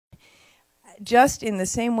just in the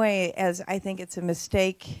same way as I think it's a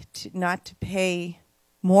mistake not to pay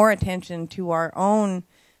more attention to our own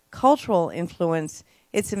cultural influence,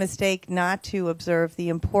 it's a mistake not to observe the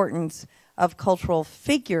importance of cultural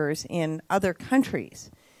figures in other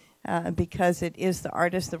countries, because it is the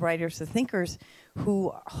artists, the writers, the thinkers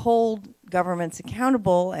who hold governments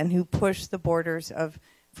accountable and who push the borders of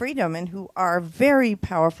freedom and who are very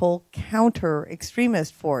powerful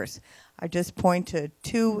counter-extremist force. I just point to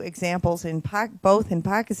two examples in both in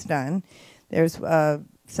Pakistan. There's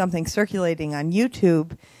something circulating on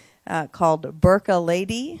YouTube called Burqa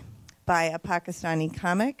Lady by a Pakistani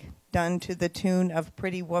comic, done to the tune of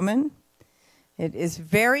Pretty Woman. It is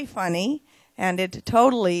very funny, and it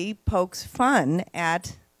totally pokes fun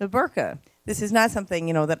at the burqa. This is not something,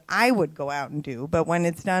 you know, that I would go out and do, but when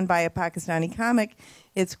it's done by a Pakistani comic,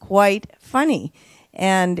 it's quite funny.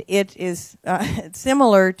 And it is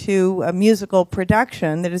similar to a musical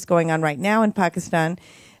production that is going on right now in Pakistan,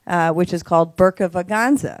 which is called Burqa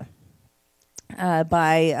Vaganza,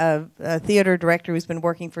 by a theater director who's been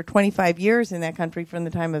working for 25 years in that country from the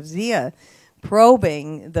time of Zia,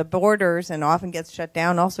 probing the borders, and often gets shut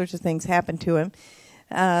down. All sorts of things happen to him.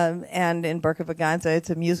 And in Burqa Vaganza, it's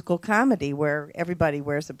a musical comedy where everybody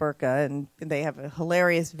wears a burqa, and they have a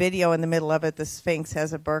hilarious video in the middle of it. The Sphinx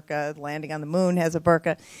has a burqa, Landing on the Moon has a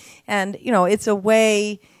burqa. And, you know, it's a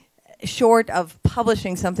way, short of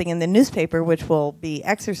publishing something in the newspaper, which will be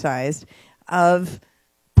exercised, of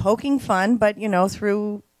poking fun, but, you know,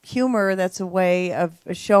 through humor, that's a way of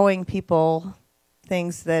showing people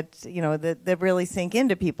things that, you know, that really sink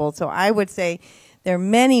into people. So I would say there are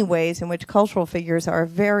many ways in which cultural figures are a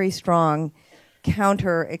very strong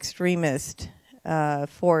counter-extremist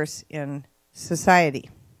force in society.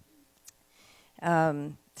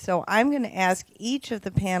 So I'm going to ask each of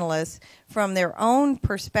the panelists from their own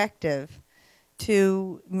perspective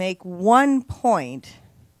to make one point,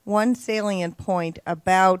 one salient point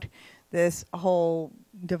about this whole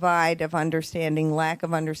divide of understanding, lack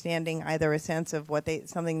of understanding, either a sense of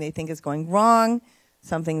something they think is going wrong,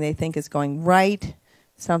 something they think is going right,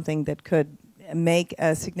 something that could make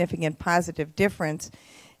a significant positive difference.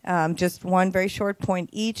 Just one very short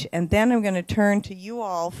point each, and then I'm going to turn to you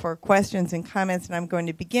all for questions and comments, and I'm going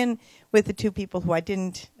to begin with the two people who I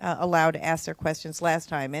didn't allow to ask their questions last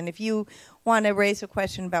time. And if you want to raise a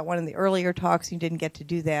question about one of the earlier talks, you didn't get to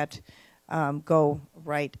do that, go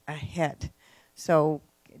right ahead. So,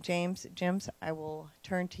 James, I will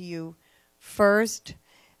turn to you first.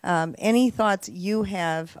 Any thoughts you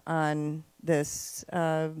have on this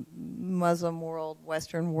Muslim world,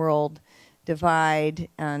 Western world divide,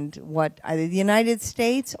 and what either the United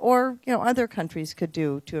States or, you know, other countries could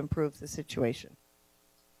do to improve the situation?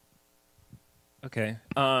 Okay,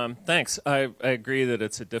 thanks. I agree that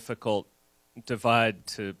it's a difficult divide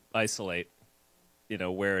to isolate, you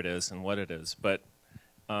know, where it is and what it is. But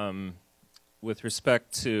with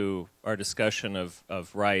respect to our discussion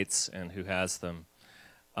of rights and who has them,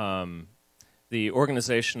 the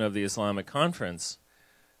Organization of the Islamic Conference,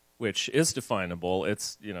 which is definable,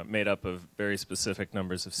 it's, you know, made up of very specific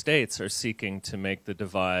numbers of states, are seeking to make the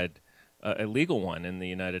divide a legal one in the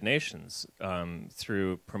United Nations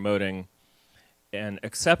through promoting an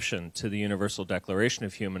exception to the Universal Declaration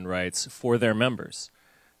of Human Rights for their members,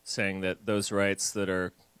 saying that those rights that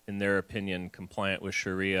are, in their opinion, compliant with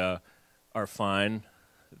Sharia are fine,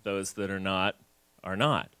 those that are not, are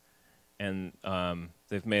not. And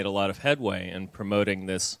they've made a lot of headway in promoting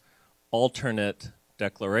this alternate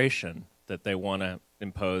declaration that they want to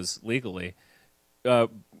impose legally,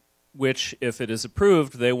 which, if it is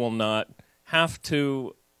approved, they will not have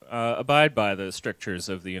to abide by the strictures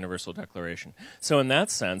of the Universal Declaration. So in that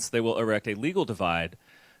sense, they will erect a legal divide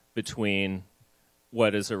between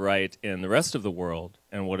what is a right in the rest of the world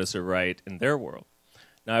and what is a right in their world.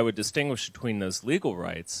 Now, I would distinguish between those legal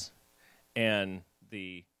rights and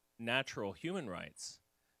the natural human rights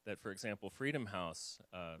that, for example, Freedom House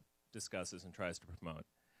discusses and tries to promote.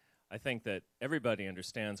 I think that everybody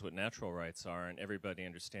understands what natural rights are, and everybody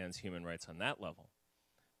understands human rights on that level.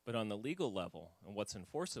 But on the legal level and what's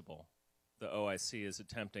enforceable, the OIC is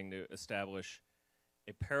attempting to establish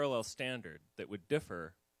a parallel standard that would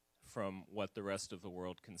differ from what the rest of the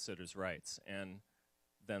world considers rights, and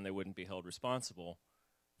then they wouldn't be held responsible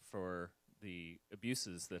for the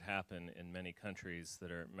abuses that happen in many countries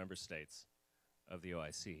that are member states of the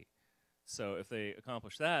OIC. So if they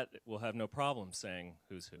accomplish that, we'll have no problem saying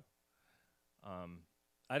who's who.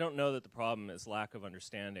 I don't know that the problem is lack of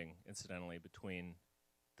understanding, incidentally, between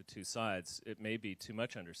the two sides. It may be too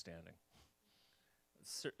much understanding.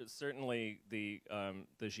 Certainly the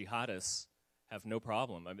jihadists have no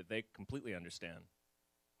problem. I mean, they completely understand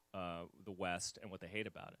the West and what they hate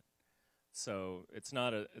about it. So it's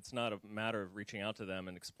not a matter of reaching out to them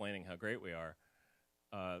and explaining how great we are.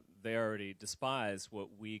 They already despise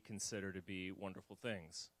what we consider to be wonderful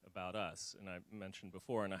things about us. And I mentioned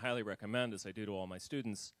before, and I highly recommend, as I do to all my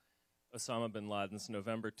students, Osama bin Laden's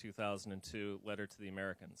November 2002 letter to the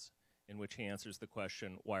Americans, in which he answers the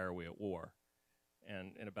question, why are we at war?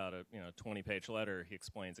 And in about a 20-page letter, he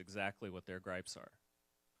explains exactly what their gripes are.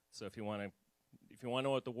 So if you want to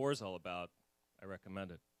know what the war is all about, I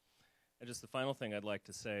recommend it. And just the final thing I'd like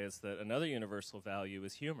to say is that another universal value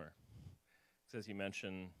is humor. As you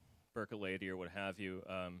mentioned, Berkeley or what have you,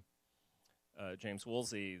 James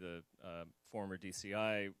Woolsey, the former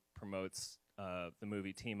DCI, promotes the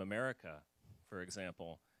movie Team America, for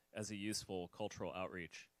example, as a useful cultural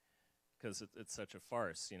outreach, because it's such a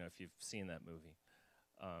farce, if you've seen that movie.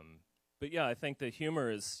 But yeah, I think that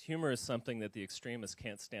humor is something that the extremists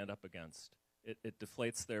can't stand up against. It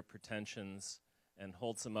deflates their pretensions and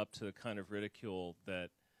holds them up to the kind of ridicule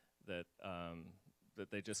that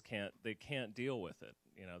they just can't deal with it.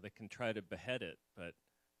 They can try to behead it, but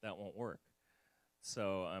that won't work.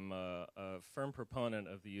 So I'm a firm proponent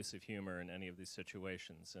of the use of humor in any of these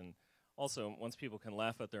situations. And also, once people can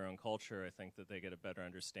laugh at their own culture, I think that they get a better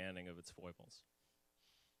understanding of its foibles.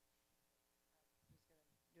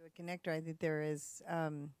 I'm just going to do a connector. I think there is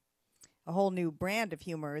a whole new brand of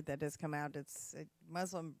humor that has come out. It's a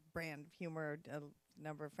Muslim brand of humor. A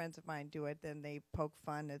number of friends of mine do it. Then they poke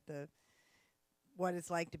fun at what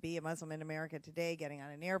it's like to be a Muslim in America today, getting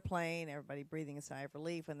on an airplane, everybody breathing a sigh of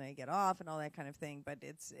relief when they get off and all that kind of thing. But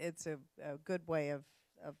it's a good way of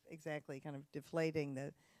exactly kind of deflating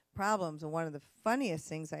the problems. And one of the funniest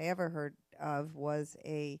things I ever heard of was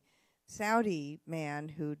a Saudi man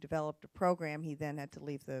who developed a program. He then had to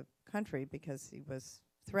leave the country because he was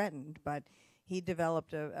threatened, but he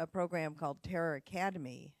developed a program called Terror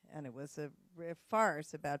Academy, and it was a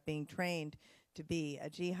farce about being trained to be a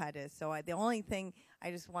jihadist. So the only thing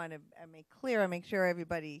I just want to make clear, and make sure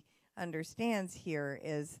everybody understands here,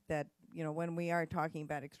 is that when we are talking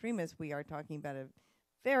about extremists, we are talking about a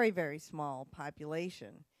very, very small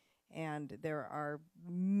population, and there are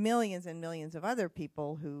millions and millions of other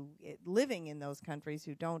people who living in those countries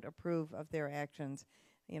who don't approve of their actions,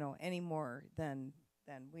 any more than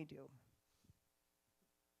we do.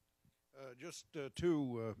 Just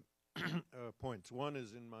two points. One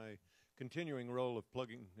is in my continuing role of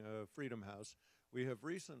plugging Freedom House. We have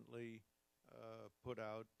recently put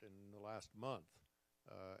out in the last month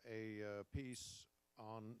a piece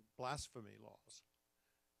on blasphemy laws,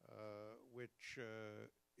 which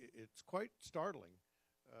it's quite startling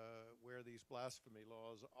where these blasphemy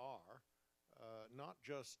laws are, not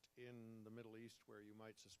just in the Middle East where you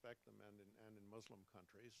might suspect them, and in Muslim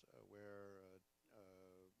countries where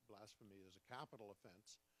blasphemy is a capital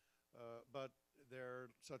offense, but there are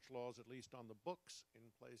such laws at least on the books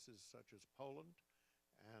in places such as Poland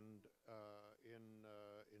and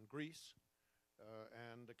in Greece,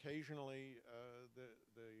 and occasionally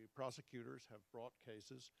the prosecutors have brought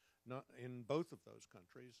cases not in both of those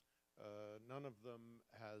countries. None of them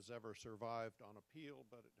has ever survived on appeal,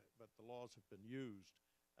 but the laws have been used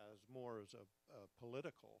as more as a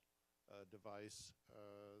political device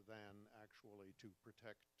than actually to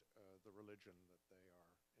protect the religion that they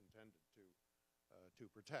are intended to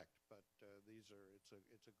protect. But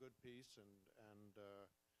it's a good piece, and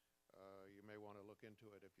you may want to look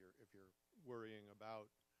into it if you're worrying about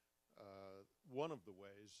one of the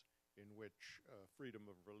ways in which freedom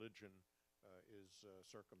of religion is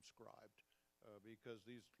circumscribed, because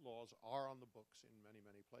these laws are on the books in many,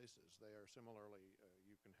 many places. They are similarly,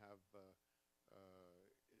 you can have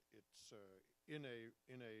it's in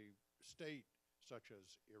a state such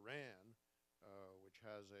as Iran, which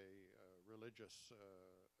has a religious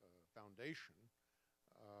foundation.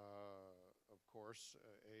 Of course,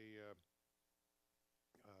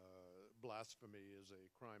 blasphemy is a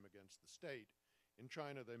crime against the state. In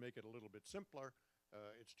China, they make it a little bit simpler.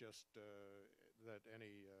 It's just that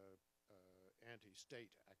any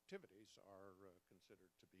anti-state activities are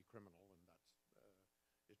considered to be criminal, and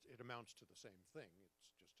that's it amounts to the same thing.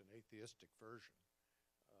 It's just an atheistic version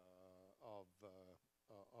of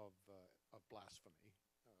blasphemy,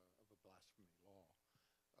 of a blasphemy law.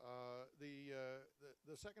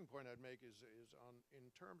 The second point I'd make is on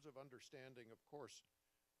in terms of understanding. Of course,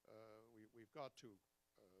 we've got to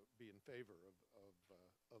be in favor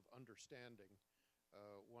of understanding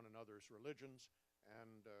one another's religions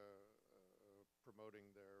and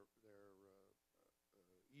promoting their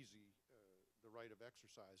the right of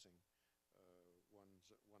exercising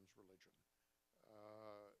one's religion.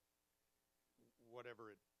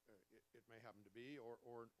 whatever it may happen to be,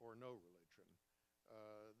 or no religion.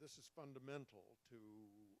 This is fundamental to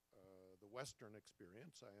the Western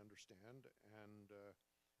experience, I understand, and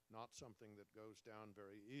not something that goes down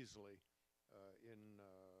very easily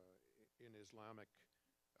in Islamic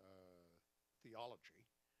theology.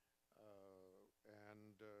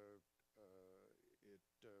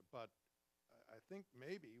 But I think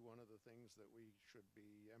maybe one of the things that we should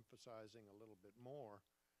be emphasizing a little bit more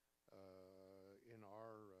in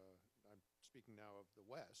our, I'm speaking now of the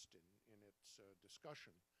West, in its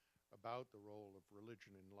discussion about the role of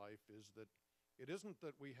religion in life, is that it isn't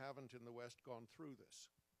that we haven't in the West gone through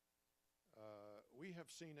this. We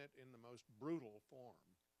have seen it in the most brutal form,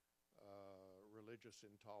 religious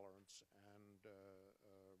intolerance and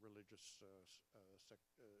religious strife.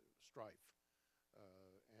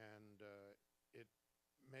 It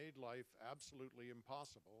made life absolutely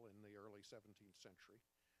impossible in the early 17th century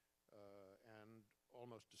and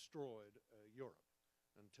almost destroyed Europe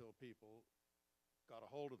until people got a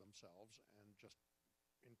hold of themselves and just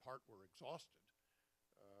in part were exhausted.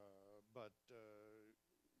 But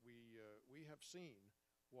we have seen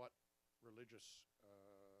what religious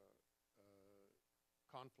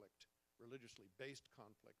conflict, religiously based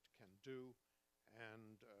conflict, can do.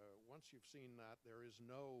 And once you've seen that, there is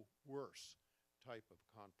no worse type of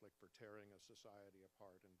conflict for tearing a society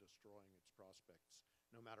apart and destroying its prospects,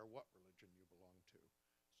 no matter what religion you belong to.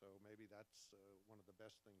 So maybe that's one of the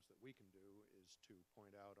best things that we can do, is to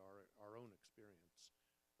point out our own experience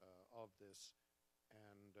of this.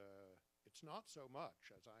 And it's not so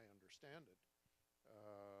much, as I understand it,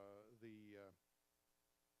 the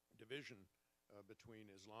division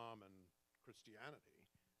between Islam and Christianity.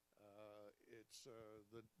 It's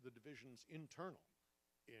the divisions internal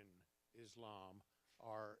in Islam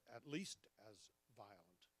are at least as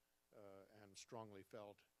violent and strongly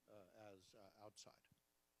felt as outside.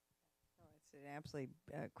 Oh, it's an absolutely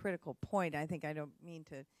critical point. I think I don't mean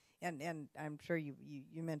to, and I'm sure you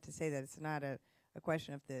meant to say that it's not a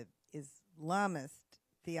question of the Islamist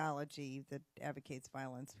theology that advocates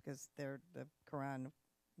violence, because the Quran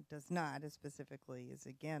does not, as specifically is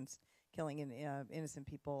against killing innocent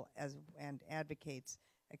people and advocates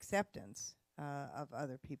acceptance of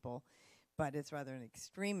other people, but it's rather an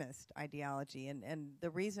extremist ideology. And the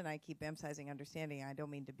reason I keep emphasizing understanding, I don't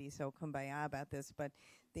mean to be so kumbaya about this, but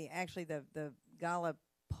the Gallup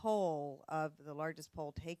poll, of the largest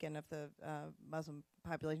poll taken of the Muslim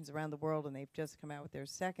populations around the world, and they've just come out with their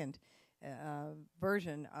second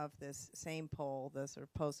version of this same poll, the sort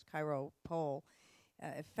of post-Cairo poll,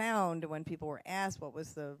 found, when people were asked what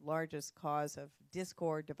was the largest cause of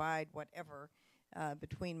discord, divide, whatever,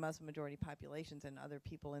 between Muslim majority populations and other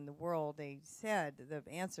people in the world, they said the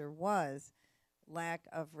answer was lack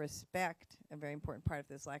of respect. A very important part of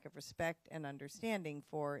this, lack of respect and understanding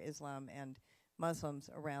for Islam and Muslims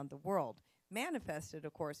around the world. Manifested,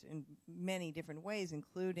 of course, in many different ways,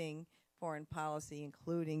 including foreign policy,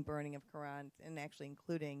 including burning of Quran, and actually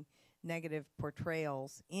including negative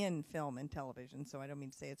portrayals in film and television. So I don't mean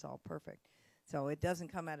to say it's all perfect. So it doesn't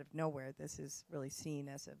come out of nowhere. This is really seen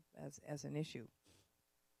as an issue.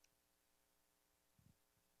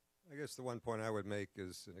 I guess the one point I would make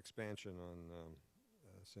is an expansion on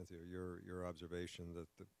Cynthia, your observation that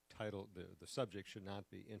the title, the subject should not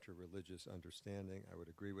be interreligious understanding. I would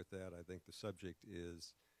agree with that. I think the subject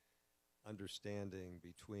is understanding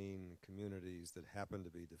between communities that happen to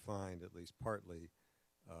be defined, at least partly,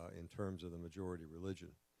 in terms of the majority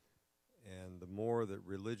religion. And the more that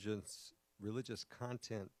religious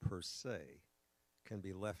content per se can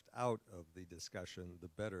be left out of the discussion, the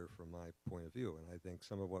better from my point of view. And I think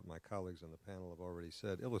some of what my colleagues on the panel have already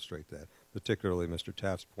said illustrate that, particularly Mr.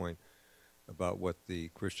 Taft's point about what the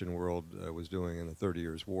Christian world was doing in the 30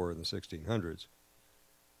 Years' War in the 1600s.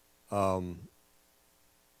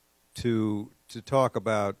 To talk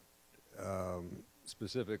about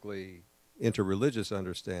specifically interreligious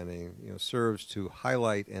understanding, serves to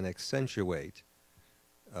highlight and accentuate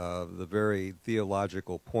the very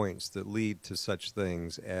theological points that lead to such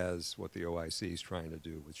things as what the OIC is trying to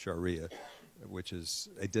do with Sharia, which is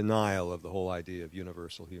a denial of the whole idea of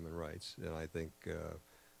universal human rights, and I think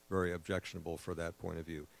very objectionable for that point of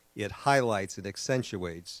view. It highlights and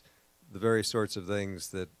accentuates the very sorts of things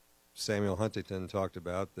that Samuel Huntington talked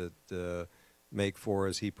about that make for,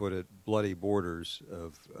 as he put it, bloody borders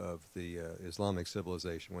of the Islamic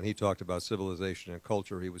civilization. When he talked about civilization and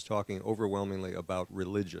culture, he was talking overwhelmingly about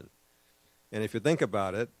religion. And if you think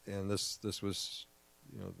about it, and this was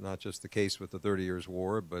not just the case with the 30 Years'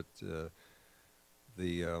 War, but the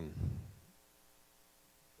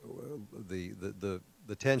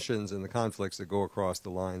the tensions and the conflicts that go across the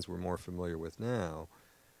lines we're more familiar with now.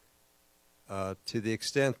 To the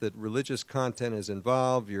extent that religious content is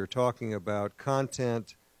involved, you're talking about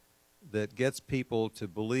content that gets people to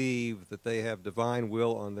believe that they have divine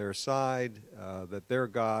will on their side, that their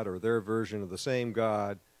God or their version of the same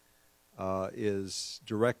God is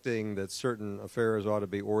directing that certain affairs ought to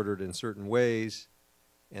be ordered in certain ways,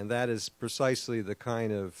 and that is precisely the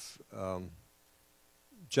kind of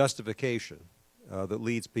justification that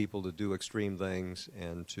leads people to do extreme things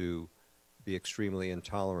and to be extremely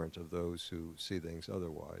intolerant of those who see things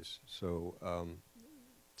otherwise. So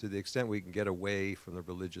to the extent we can get away from the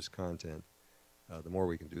religious content, the more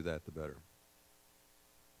we can do that, the better.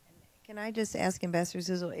 Can I just ask Ambassador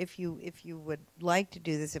Zuzul, if you would like to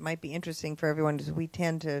do this, it might be interesting for everyone, because we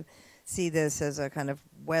tend to see this as a kind of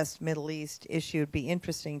West Middle East issue. It'd be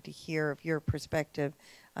interesting to hear of your perspective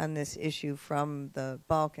on this issue from the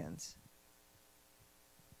Balkans.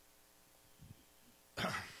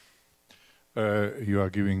 You are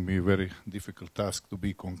giving me a very difficult task to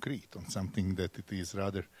be concrete on something that it is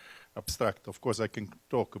rather abstract. Of course, I can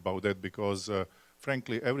talk about that because,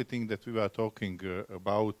 frankly, everything that we were talking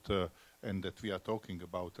about and that we are talking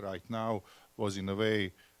about right now was in a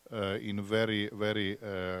way, in a very, very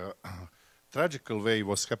tragical way,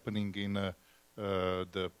 was happening in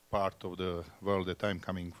the part of the world that I'm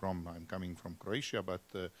coming from. I'm coming from Croatia, but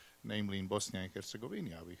namely in Bosnia and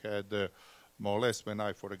Herzegovina. We had more or less, when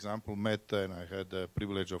I, for example, met and I had the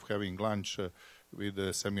privilege of having lunch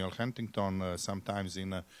with Samuel Huntington sometimes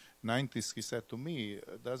in the 90s, he said to me,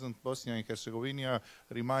 doesn't Bosnia and Herzegovina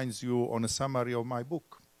reminds you on a summary of my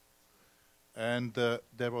book? And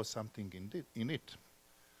there was something in it.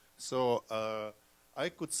 So I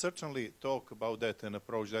could certainly talk about that and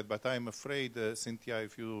approach that, but I'm afraid, Cynthia,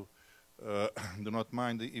 if you do not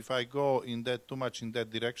mind, if I go in that too much in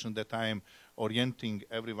that direction, that I am orienting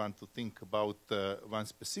everyone to think about one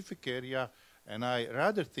specific area, and I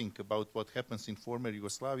rather think about what happens in former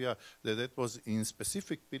Yugoslavia, that was in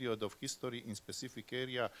specific period of history, in specific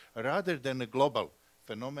area, rather than a global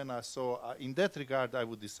phenomena. So in that regard, I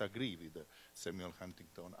would disagree with Samuel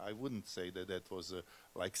Huntington. I wouldn't say that that was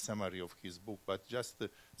like summary of his book, but just a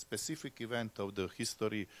specific event of the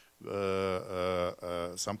history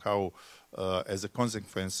somehow as a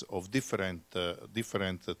consequence of different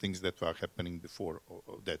things that were happening before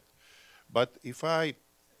that. But if I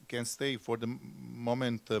can stay for the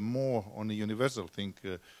moment more on a universal thing,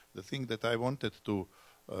 the thing that I wanted to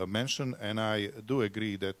mention, and I do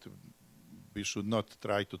agree that we should not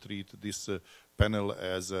try to treat this panel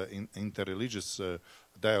as an interreligious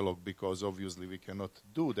dialogue, because obviously we cannot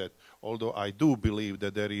do that, although I do believe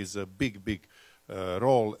that there is a big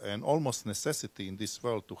role and almost necessity in this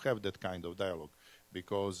world to have that kind of dialogue.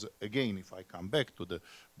 Because again, if I come back to the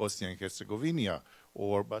Bosnia and Herzegovina,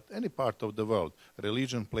 but any part of the world,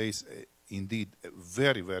 religion plays indeed a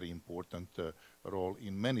very important role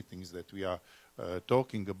in many things that we are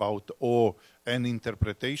talking about, or an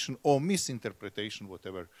interpretation or misinterpretation,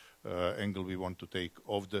 whatever angle we want to take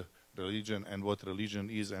of the religion and what religion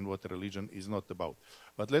is and what religion is not about.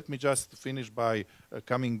 But let me just finish by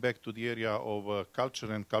coming back to the area of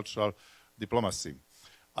culture and cultural diplomacy.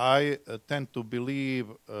 I tend to believe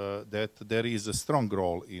that there is a strong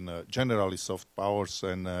role in generally soft powers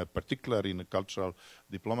and particularly in cultural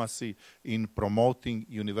diplomacy in promoting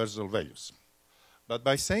universal values. But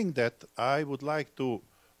by saying that, I would like to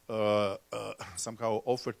somehow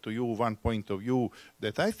offer to you one point of view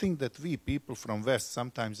that I think that we people from West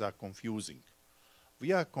sometimes are confusing.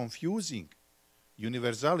 We are confusing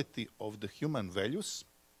universality of the human values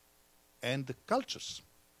and the cultures.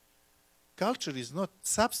 Culture is not,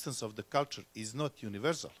 substance of the culture is not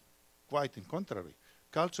universal. Quite in contrary.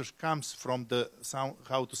 Culture comes from the,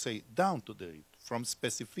 how to say, down to the, from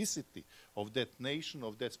specificity of that nation,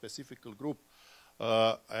 of that specific group.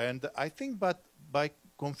 And I think but by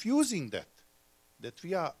confusing that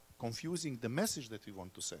we are confusing the message that we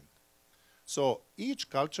want to send. So each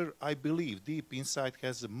culture, I believe, deep inside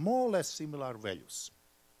has more or less similar values.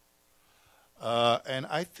 And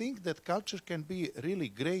I think that culture can be a really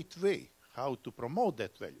great way how to promote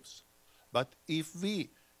that values. But if we,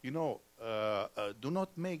 do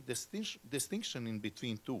not make distinction in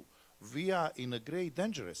between two, we are in a great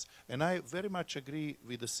dangerous. And I very much agree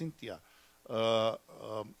with Cynthia.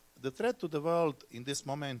 The threat to the world in this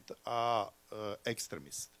moment are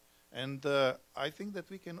extremists. And I think that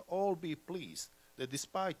we can all be pleased that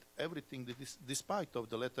despite everything, despite of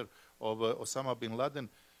the letter of Osama bin Laden,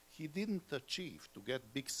 he didn't achieve to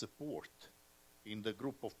get big support in the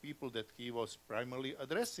group of people that he was primarily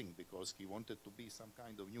addressing, because he wanted to be some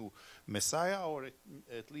kind of new messiah, or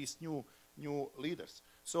at least new new leaders.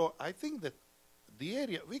 So I think that the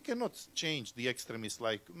area, we cannot change the extremists,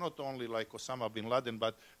 like not only like Osama bin Laden,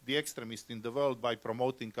 but the extremists in the world by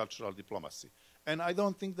promoting cultural diplomacy. And I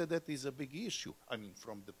don't think that that is a big issue. I mean,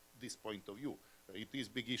 from this point of view. It is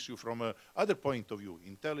a big issue from other point of view,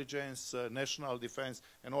 intelligence, national defense,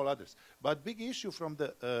 and all others. But big issue from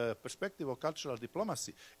the perspective of cultural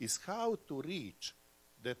diplomacy is how to reach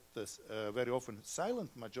that very often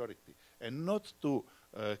silent majority and not to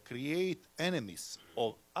create enemies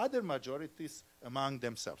of other majorities among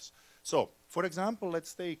themselves. So, for example,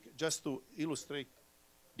 let's take, just to illustrate,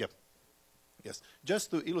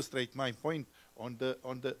 just to illustrate my point on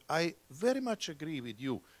the, I very much agree with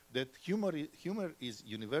you that humor is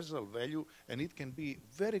universal value and it can be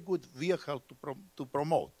very good vehicle to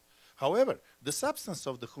promote. However, the substance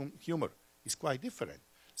of the humor is quite different.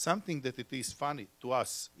 Something that it is funny to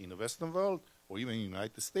us in the Western world or even in the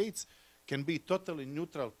United States can be totally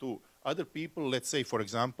neutral to other people, let's say, for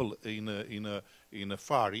example, in a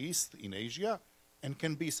Far East, in Asia, and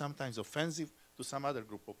can be sometimes offensive to some other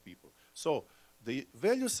group of people. So the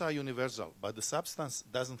values are universal, but the substance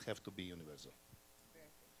doesn't have to be universal.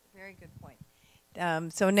 Very good point.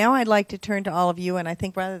 So now I'd like to turn to all of you, and I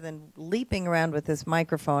think rather than leaping around with this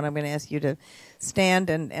microphone, I'm going to ask you to stand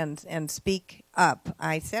and speak up.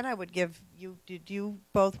 I said I would give you, did you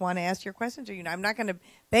both want to ask your questions? Or I'm not going to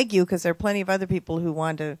beg you because there are plenty of other people who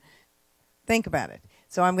want to think about it.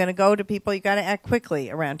 So I'm going to go to people. You got to act quickly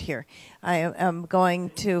around here. I am going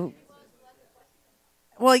to,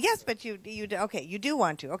 well, yes, but okay, you do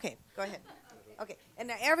want to. Okay, go ahead. Okay, and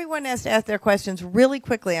now everyone has to ask their questions really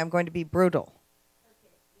quickly. I'm going to be brutal.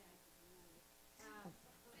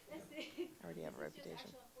 I already have a reputation.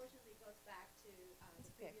 Actually, unfortunately, goes back to the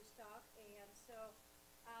previous talk, and so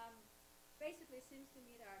basically, it seems to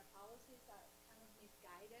me that our policies are kind of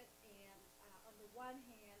misguided. And on the one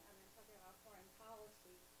hand, and I'm talking about foreign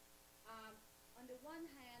policy. On the one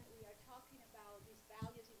hand, we are talking about these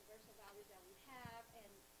values, universal values that we have, and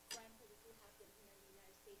granted, we do have them here in the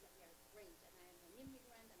United States, and they are great. And I am an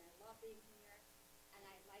immigrant, and I love being here, and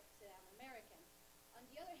I like to. I'm American. On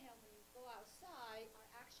the other hand, when you go outside, our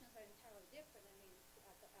actions are entirely different. I mean,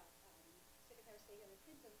 Secretary of State Hillary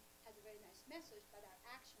Clinton has a very nice message, but our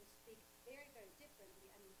actions speak very, very differently.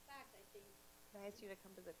 And in fact, I think. Can I ask you to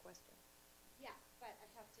come to the question? Yeah, but I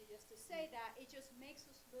have to just to say that it just makes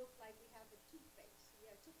us look like we have a two-faced. We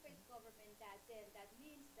have a two-faced government that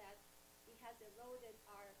means that it has eroded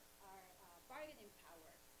our bargaining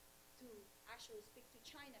power to actually speak to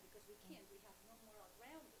China because we can't. We have no moral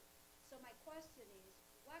grounding. So my question is,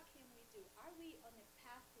 what can we do? Are we on a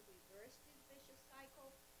path to reverse this vicious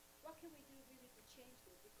cycle? What can we do really to change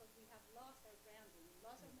this? Because we have lost our grounding, we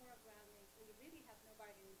lost our moral grounding, we really have no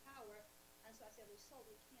bargaining power, and so as a result,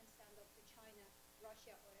 we can't stand up to China,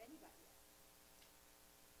 Russia, or anybody else.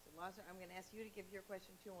 So Lazar, I'm going to ask you to give your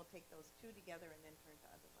question too, and we'll take those two together and then turn to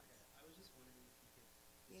other ones. Okay, I was just wondering if you could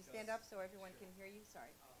Can you stand up so everyone can hear you?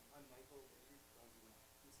 Sorry. I'm Michael Landry from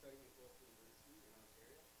I'm studying at Guelph University in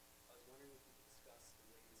Ontario. I was wondering if you could discuss the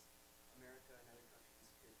ways America and other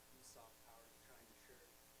countries could use soft power to try and ensure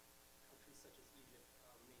countries such as Egypt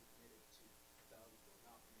remain committed to values, well,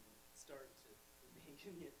 not remain, start to remain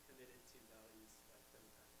committed to values like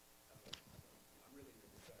democratic values. So I'm really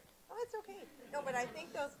sorry. Oh, it's okay. No, but I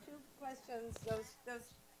think those two questions, those.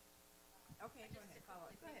 Okay, go ahead. Follow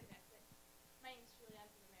up. Go ahead. My name is Julie. I'm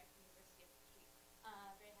from American University of the Street.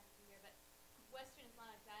 Very happy to be here. But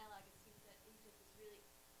Western-Islamic dialogue, it seems that Egypt is really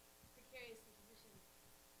precariously positioned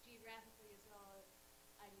geographically as well as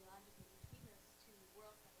ideologically between those two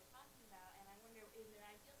worlds that we're talking about. And I wonder, in an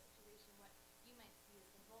ideal situation, what you might see as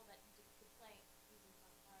the role that Egypt could play using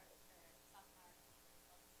soft power diplomacy.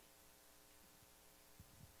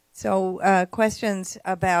 So questions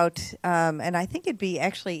about, and I think it'd be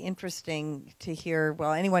actually interesting to hear,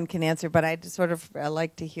 well, anyone can answer, but I'd sort of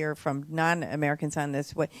like to hear from non-Americans on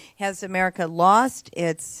this. Has America lost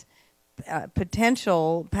its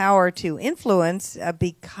potential power to influence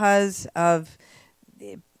because of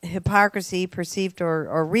hypocrisy, perceived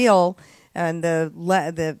or real, and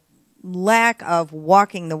the lack of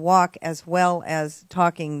walking the walk as well as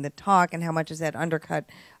talking the talk, and how much does that undercut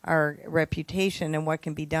our reputation, and what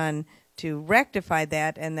can be done to rectify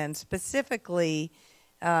that? And then specifically,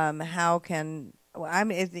 how can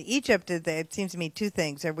Egypt? It seems to me two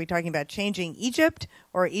things. Are we talking about changing Egypt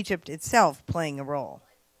or Egypt itself playing a role?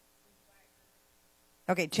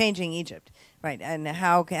 Okay, changing Egypt, right? And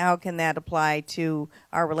how can that apply to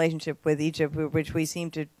our relationship with Egypt, which we seem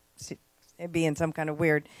to be in some kind of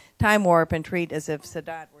weird time warp and treat as if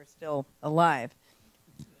Sadat were still alive?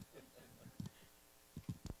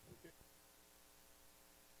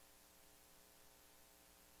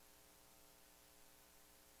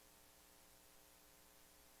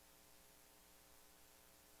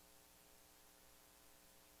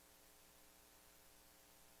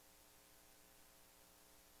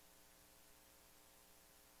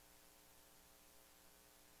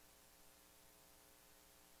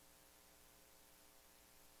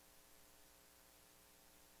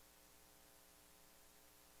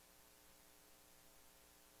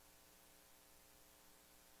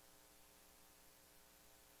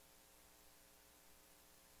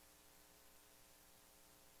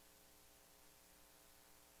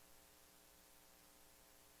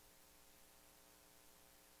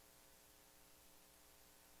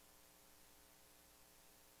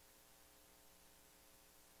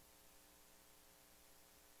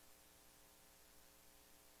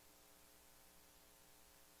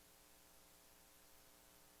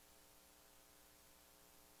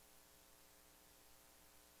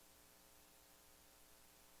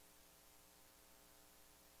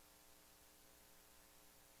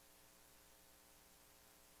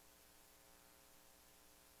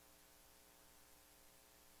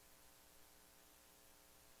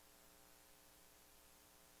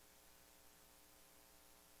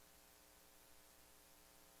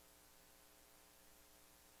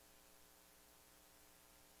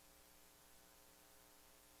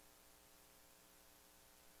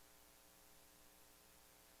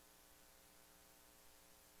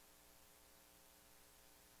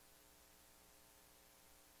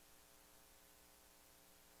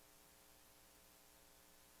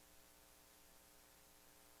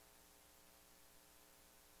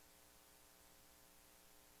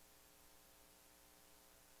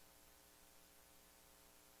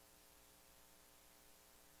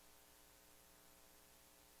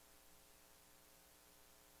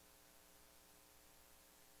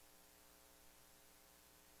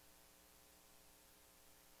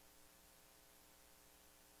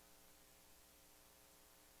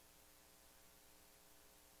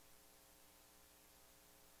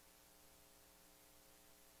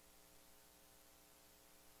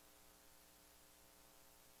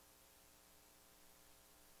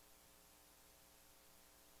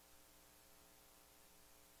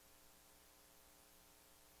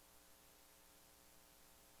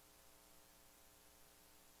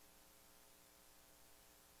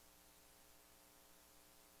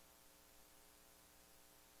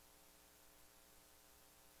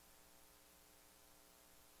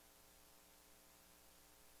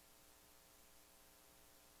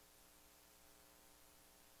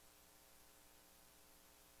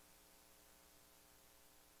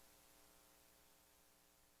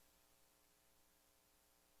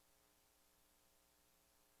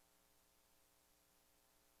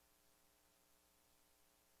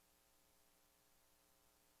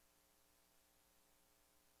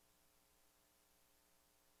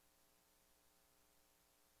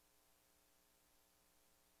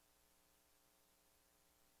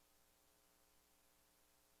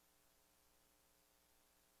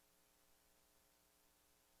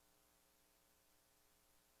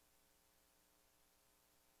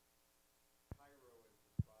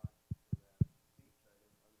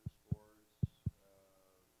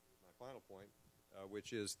 point,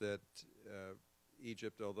 which is that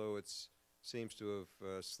Egypt, although it seems to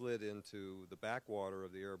have slid into the backwater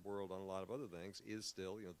of the Arab world on a lot of other things, is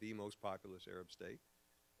still, the most populous Arab state.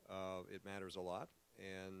 It matters a lot,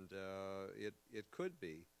 and it could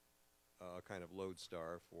be a kind of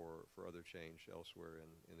lodestar for other change elsewhere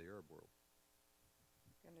in the Arab world.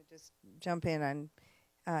 I'm going to just jump in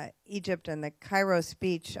on Egypt and the Cairo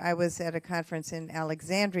speech. I was at a conference in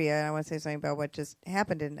Alexandria, and I want to say something about what just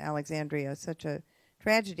happened in Alexandria. Such a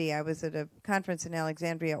tragedy. I was at a conference in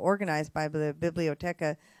Alexandria organized by the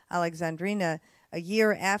Biblioteca Alexandrina a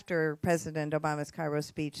year after President Obama's Cairo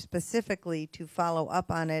speech, specifically to follow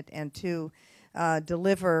up on it and to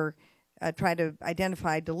try to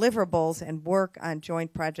identify deliverables and work on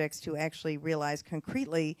joint projects to actually realize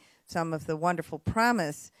concretely some of the wonderful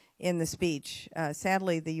promise in the speech.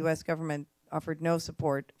 Sadly, the U.S. government offered no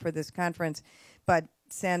support for this conference, but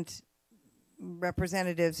sent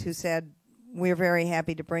representatives who said, we're very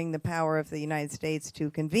happy to bring the power of the United States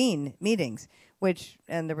to convene meetings,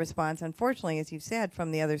 and the response, unfortunately, as you've said,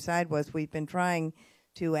 from the other side was, we've been trying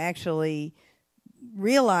to actually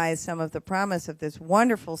realize some of the promise of this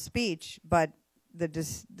wonderful speech, but the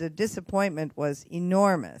disappointment was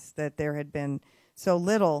enormous that there had been so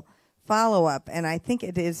little follow-up. And I think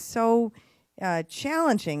it is so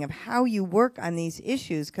challenging of how you work on these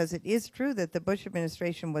issues, because it is true that the Bush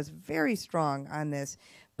administration was very strong on this,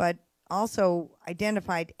 but also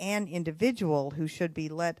identified an individual who should be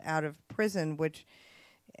let out of prison, which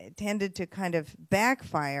tended to kind of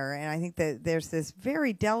backfire. And I think that there's this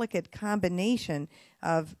very delicate combination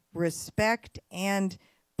of respect and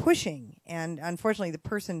pushing. And unfortunately, the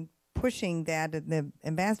person pushing that, the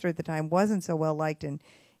ambassador at the time, wasn't so well liked in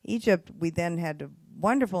Egypt. We then had a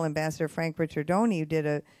wonderful ambassador, Frank Ricciardoni, who did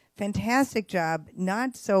a fantastic job,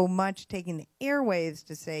 not so much taking the airwaves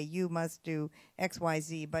to say you must do X, Y,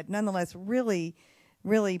 Z, but nonetheless really,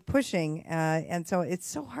 really pushing. And so it's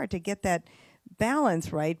so hard to get that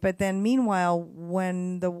balance right. But then meanwhile,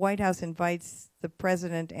 when the White House invites the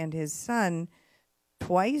president and his son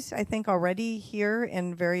twice, I think already here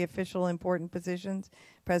in very official important positions,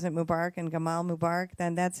 President Mubarak and Gamal Mubarak,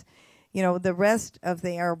 then that's, the rest of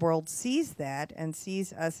the Arab world sees that and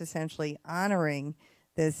sees us essentially honoring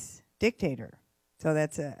this dictator. So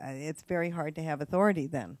it's very hard to have authority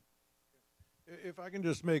then. If I can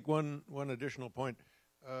just make one additional point.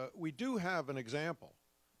 We do have an example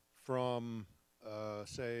from,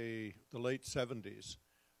 say, the late 70s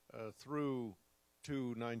through to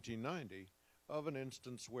 1990 of an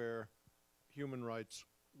instance where human rights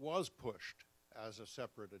was pushed as a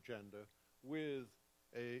separate agenda with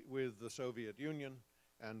the Soviet Union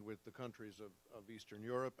and with the countries of Eastern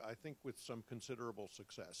Europe, I think with some considerable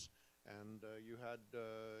success. And you had,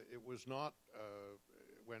 it was not,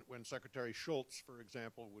 when Secretary Schultz, for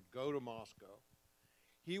example, would go to Moscow,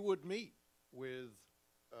 he would meet with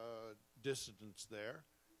dissidents there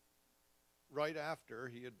right after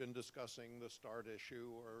he had been discussing the START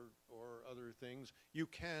issue or other things. You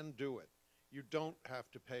can do it. You don't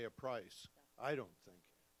have to pay a price, I don't think,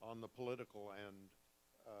 on the political end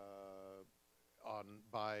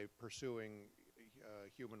by pursuing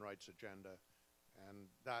human rights agenda. And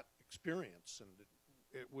that experience, and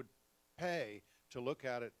it would pay to look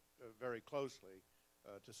at it very closely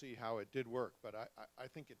to see how it did work. But I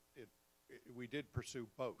think we did pursue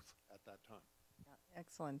both at that time. Yeah,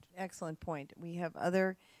 excellent point. We have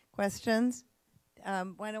other questions.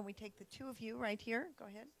 Why don't we take the two of you right here? Go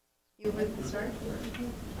ahead. You would start.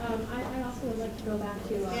 I also would like to go back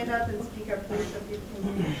to... Stand up and speak up, please.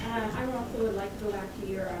 I also would like to go back to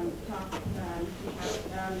your talk.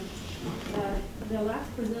 The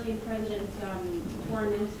last Brazilian president, foreign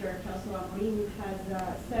minister, Celso Amorim,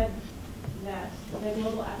 has said that the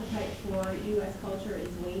global appetite for U.S. culture is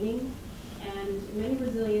waning, and many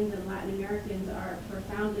Brazilians and Latin Americans are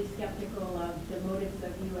profoundly skeptical of the motives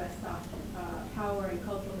of U.S. soft power and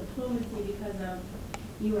cultural diplomacy because of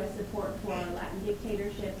U.S. support for Latin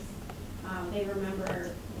dictatorships. They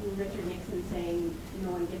remember Richard Nixon saying,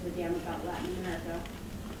 no one gives a damn about Latin America.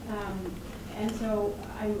 And so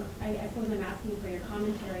I suppose I'm asking for your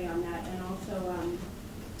commentary on that, and also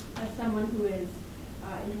as someone who is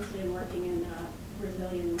interested in working in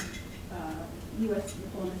Brazilian, U.S.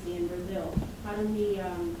 diplomacy in Brazil, how do we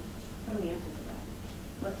answer to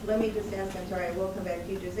that? Let me just ask, I'm sorry, I will come back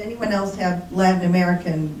to you. Does anyone else have Latin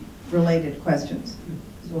American related questions?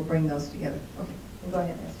 Because we'll bring those together. Okay, we'll go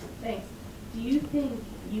ahead and ask. Thanks. Do you think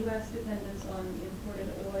U.S. dependence on imported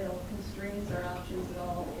oil constrains our options at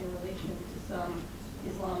all in relation to some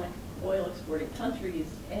Islamic oil exporting countries?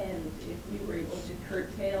 And if we were able to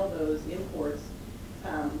curtail those imports,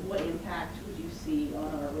 what impact would you see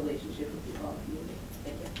on our relationship with the Islamic community?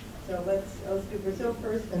 Thank you. So let's do Brazil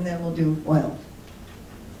first, and then we'll do oil.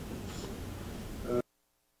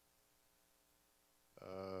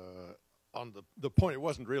 On the point, it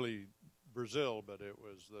wasn't really Brazil, but it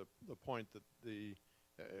was the point that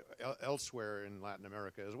elsewhere in Latin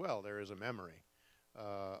America as well, there is a memory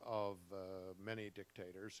of many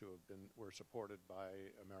dictators who were supported by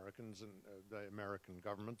Americans and the American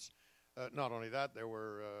governments. Not only that, there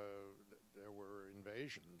were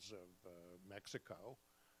invasions of Mexico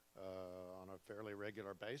on a fairly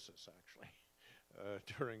regular basis, actually,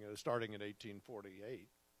 starting in 1848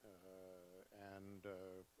 and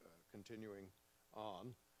continuing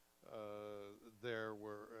on.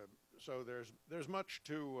 So there's much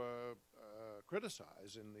to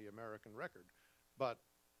criticize in the American record, but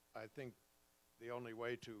I think the only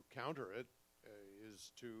way to counter it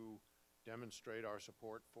is to demonstrate our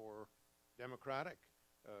support for democratic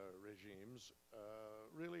regimes,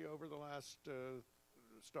 really over the last,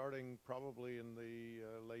 starting probably in the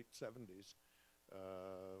late 70s,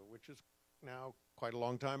 which is now quite a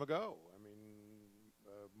long time ago. I mean,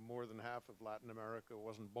 more than half of Latin America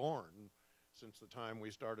wasn't born since the time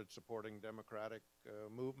we started supporting democratic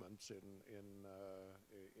movements in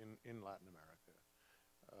Latin America,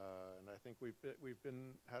 and I think we've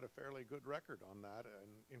had a fairly good record on that,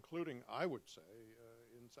 and including, I would say,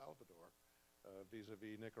 in Salvador,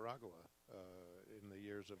 vis-a-vis Nicaragua in the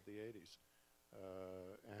years of the 80s,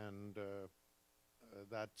 and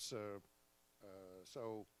that's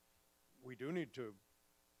so we do need to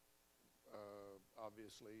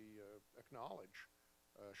obviously acknowledge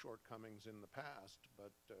shortcomings in the past,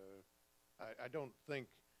 but I don't think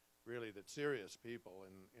really that serious people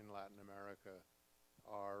in Latin America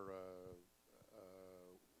are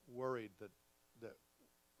worried that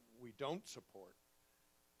we don't support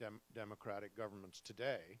democratic governments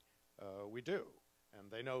today. We do,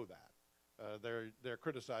 and they know that. They're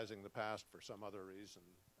criticizing the past for some other reason.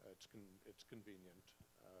 It's convenient,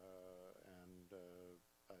 and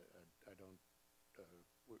I don't.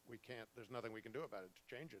 We can't. There's nothing we can do about it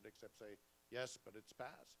to change it except say yes, but it's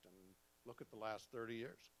past, and look at the last 30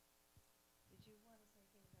 years. Did you want to say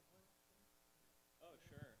anything about oil? Oh,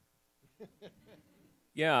 sure.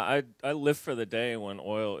 Yeah, I live for the day when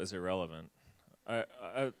oil is irrelevant.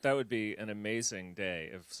 That would be an amazing day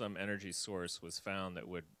if some energy source was found that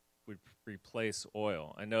would replace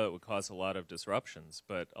oil. I know it would cause a lot of disruptions,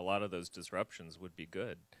 but a lot of those disruptions would be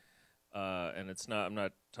good. And I'm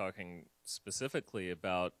not talking specifically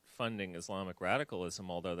about funding Islamic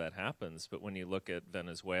radicalism, although that happens, but when you look at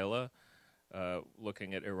Venezuela,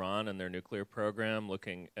 looking at Iran and their nuclear program,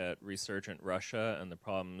 looking at resurgent Russia and the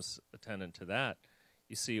problems attendant to that,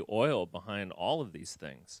 you see oil behind all of these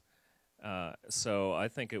things. So I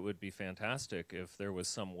think it would be fantastic if there was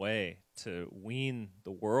some way to wean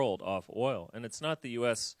the world off oil. And it's not the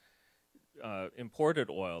U.S. Imported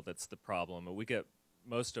oil that's the problem. We get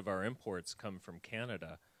most of our imports come from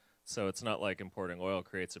Canada. So it's not like importing oil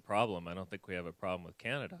creates a problem. I don't think we have a problem with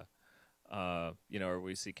Canada. Or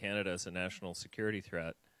we see Canada as a national security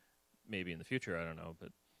threat. Maybe in the future, I don't know,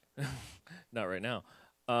 but not right now.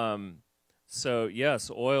 So yes,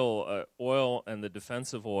 oil and the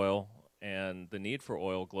defense of oil and the need for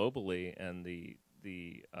oil globally and the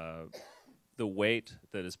weight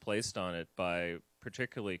that is placed on it by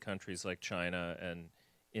particularly countries like China and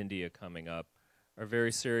India coming up are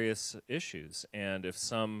very serious issues. And if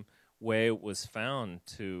some way was found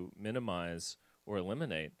to minimize or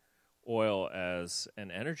eliminate oil as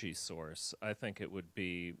an energy source, I think it would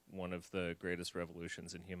be one of the greatest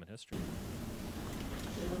revolutions in human history.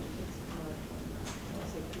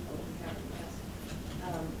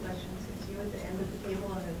 Questions? It's you at the end of the table.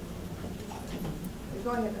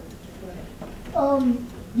 Go ahead.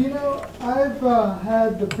 I've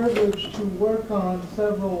had the privilege to work on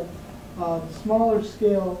several smaller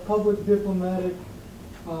scale public diplomatic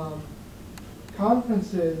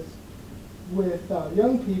conferences with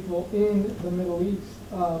young people in the Middle East.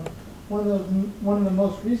 One of the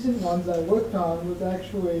most recent ones I worked on was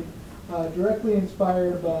actually directly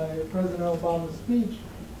inspired by President Obama's speech,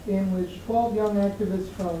 in which 12 young activists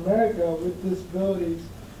from America with disabilities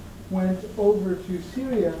went over to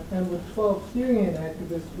Syria and with 12 Syrian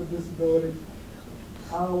activists with disabilities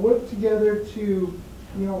worked together to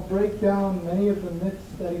break down many of the myths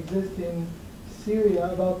that exist in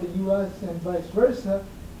Syria about the U.S. and vice versa,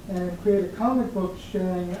 and create a comic book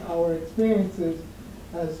sharing our experiences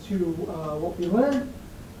as to what we learned.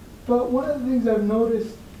 But one of the things I've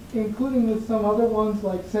noticed, including with some other ones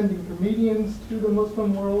like sending comedians to the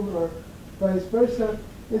Muslim world or vice versa,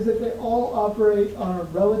 is that they all operate on a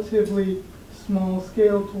relatively small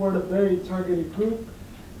scale toward a very targeted group.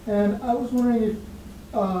 And I was wondering if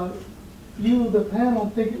you, the panel,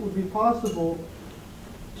 think it would be possible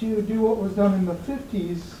to do what was done in the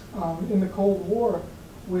 50s in the Cold War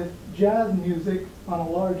with jazz music on a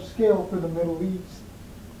large scale for the Middle East.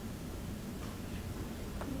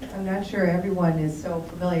 I'm not sure everyone is so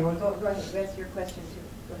familiar. Well, go ahead. That's your question too.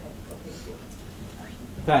 Go ahead. Okay.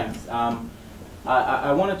 Thanks.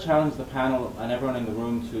 I want to challenge the panel and everyone in the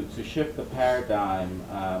room to shift the paradigm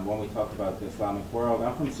when we talk about the Islamic world.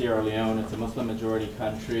 I'm from Sierra Leone. It's a Muslim majority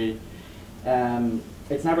country.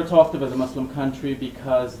 It's never talked of as a Muslim country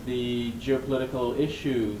because the geopolitical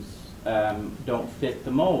issues don't fit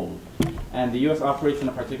the mold. And the U.S. operates in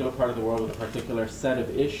a particular part of the world with a particular set of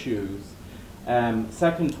issues.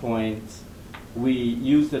 Second point, we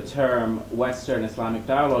use the term Western-Islamic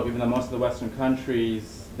dialogue, even though most of the Western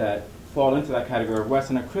countries that fall into that category of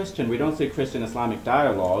Western are Christian. We don't say Christian-Islamic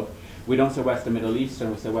dialogue. We don't say Western Middle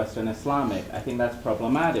Eastern, we say Western-Islamic. I think that's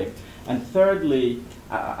problematic. And thirdly,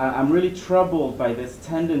 I'm really troubled by this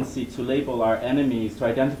tendency to label our enemies, to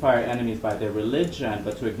identify our enemies by their religion,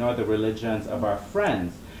 but to ignore the religions of our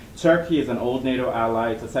friends. Turkey is an old NATO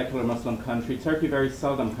ally. It's a secular Muslim country. Turkey very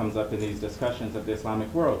seldom comes up in these discussions of the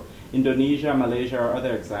Islamic world. Indonesia, Malaysia are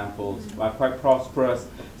other examples. Quite prosperous,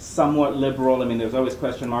 somewhat liberal. I mean, there's always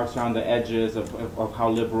question marks around the edges of how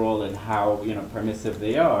liberal and how permissive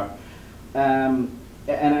they are. And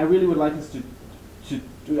I really would like us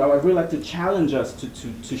I would really like to challenge us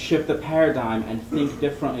to shift the paradigm and think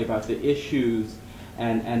differently about the issues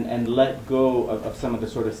and let go of some of the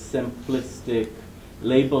sort of simplistic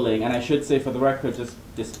labeling. And I should say, for the record, just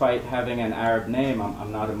despite having an Arab name,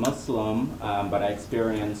 I'm not a Muslim, but I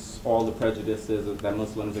experience all the prejudices that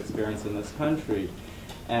Muslims experience in this country.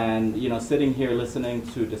 And sitting here listening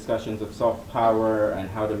to discussions of soft power and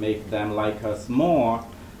how to make them like us more,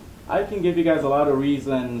 I can give you guys a lot of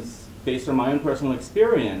reasons based on my own personal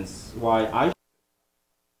experience why I...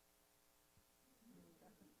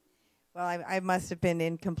 Well, I must have been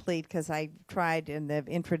incomplete because I tried in the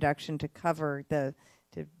introduction to cover to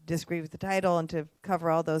disagree with the title and to cover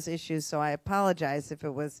all those issues. So I apologize if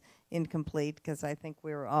it was incomplete because I think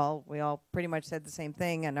we all pretty much said the same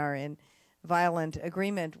thing and are in violent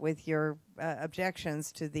agreement with your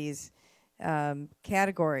objections to these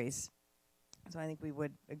categories. So I think we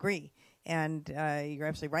would agree. And you're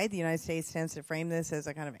absolutely right. The United States tends to frame this as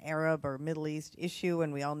a kind of Arab or Middle East issue,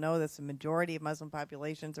 and we all know that the majority of Muslim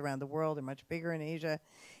populations around the world are much bigger in Asia,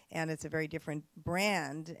 and it's a very different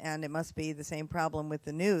brand, and it must be the same problem with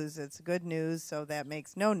the news. It's good news, so that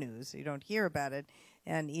makes no news. You don't hear about it,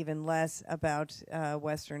 and even less about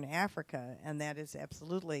Western Africa, and that is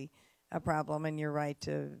absolutely a problem, and you're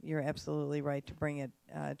absolutely right to bring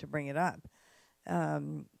it up.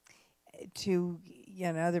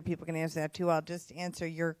 Other people can answer that too. I'll just answer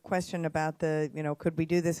your question about could we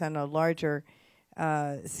do this on a larger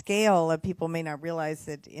scale? People may not realize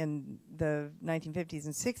that in the 1950s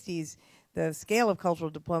and 60s, the scale of cultural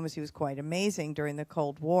diplomacy was quite amazing during the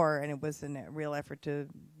Cold War, and it was a real effort to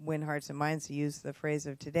win hearts and minds, to use the phrase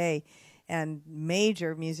of today. And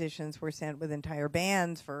major musicians were sent with entire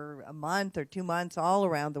bands for a month or 2 months all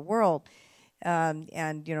around the world. And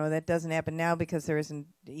that doesn't happen now because there isn't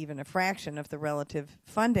even a fraction of the relative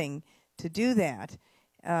funding to do that.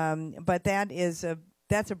 But that's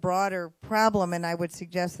a broader problem, and I would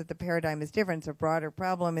suggest that the paradigm is different. It's a broader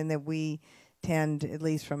problem in that we tend, at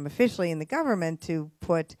least from officially in the government, to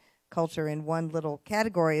put culture in one little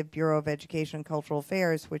category of Bureau of Education and Cultural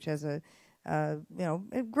Affairs, which has a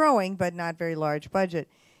growing but not very large budget.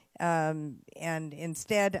 And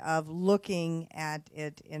instead of looking at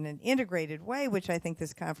it in an integrated way, which I think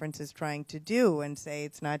this conference is trying to do, and say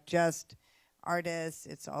it's not just artists,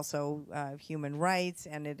 it's also human rights,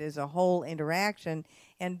 and it is a whole interaction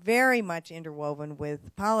and very much interwoven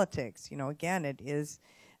with politics. Again, it is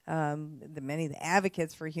many of the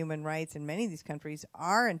advocates for human rights in many of these countries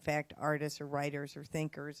are in fact artists or writers or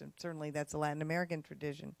thinkers, and certainly that's a Latin American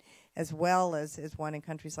tradition, as well as one in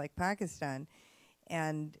countries like Pakistan.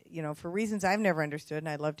 And, for reasons I've never understood, and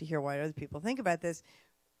I'd love to hear what other people think about this,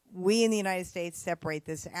 we in the United States separate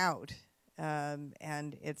this out,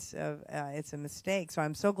 and it's a mistake. So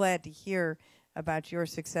I'm so glad to hear about your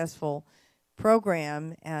successful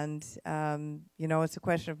program, and, it's a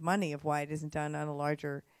question of money, of why it isn't done on a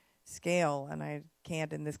larger scale, and I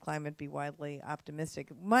can't in this climate be wildly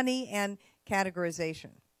optimistic. Money and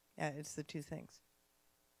categorization, it's the two things.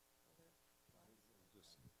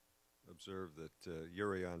 Observed that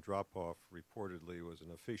Yuri Andropov reportedly was an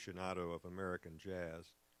aficionado of American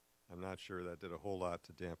jazz. I'm not sure that did a whole lot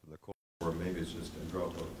to dampen the cold, or maybe it's just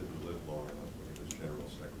Andropov didn't live long enough when he was general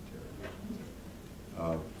secretary.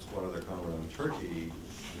 Just one other comment on Turkey.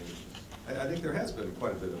 I think there has been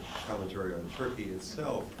quite a bit of commentary on Turkey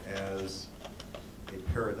itself as a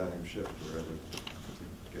paradigm shifter, to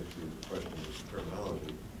get to the question of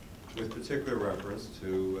terminology, with particular reference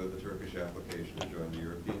to the Turkish application to join the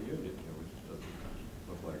European Union, which doesn't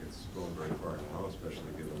look like it's going very far now,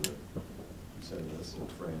 especially given the incentives of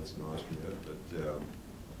France and Austria. But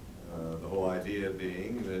the whole idea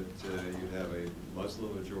being that you'd have a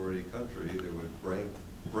Muslim-majority country that would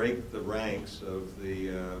break the ranks of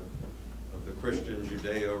the Christian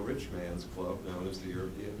Judeo-rich man's club known as the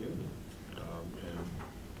European Union. And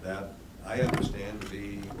that I understand to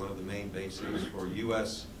be one of the main bases for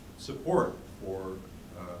U.S. support for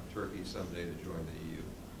Turkey someday to join the EU,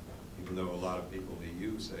 even though a lot of people in the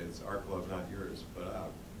EU say it's our club, not yours, but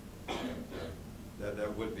out.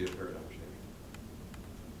 That would be a paradigm change.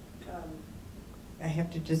 I have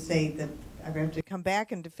to just say that I have to come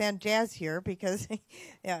back and defend jazz here because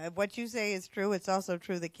yeah, what you say is true. It's also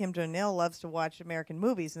true that Kim Jong-il loves to watch American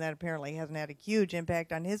movies, and that apparently hasn't had a huge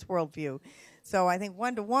impact on his worldview. So I think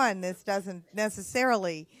one-to-one, this doesn't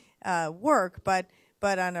necessarily work, but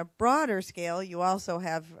on a broader scale, you also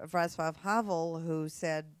have Václav Havel, who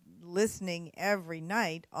said listening every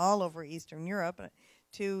night all over Eastern Europe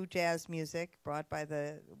to jazz music brought by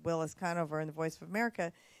the Willis Conover and the Voice of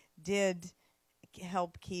America did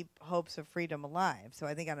help keep hopes of freedom alive. So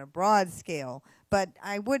I think on a broad scale, but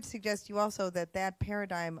I would suggest you also that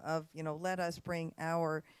paradigm of, let us bring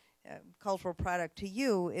our cultural product to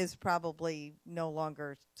you is probably no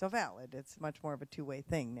longer so valid. It's much more of a two-way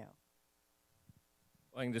thing now.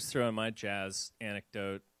 I can just throw in my jazz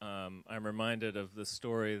anecdote. I'm reminded of the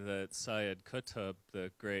story that Syed Qutb,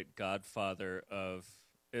 the great godfather of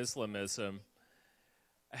Islamism,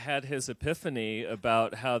 had his epiphany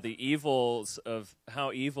about how evil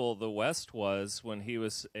the West was when he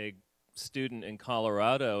was a student in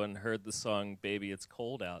Colorado and heard the song "Baby It's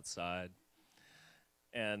Cold Outside."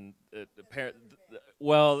 And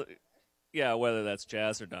whether that's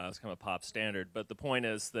jazz or not, it's kind of a pop standard. But the point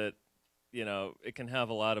is that it can have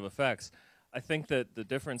a lot of effects. I think that the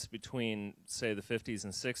difference between, say, the 50s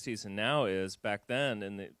and 60s and now is back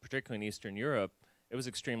then, particularly in Eastern Europe, it was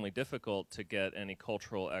extremely difficult to get any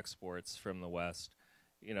cultural exports from the West,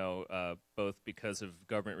 both because of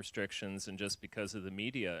government restrictions and just because of the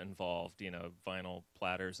media involved, vinyl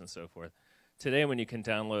platters and so forth. Today, when you can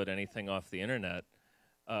download anything off the internet,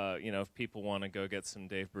 if people want to go get some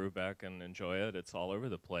Dave Brubeck and enjoy it, it's all over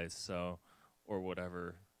the place, or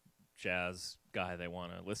whatever jazz guy they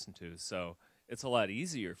want to listen to. So it's a lot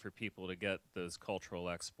easier for people to get those cultural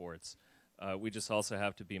exports. We just also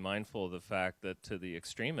have to be mindful of the fact that to the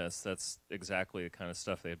extremists, that's exactly the kind of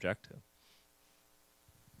stuff they object to.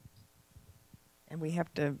 And we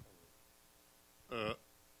have to...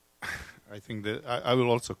 I think that I will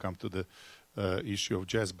also come to the issue of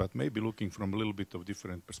jazz, but maybe looking from a little bit of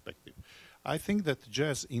different perspective. I think that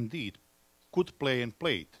jazz indeed could play and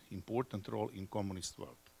played important role in communist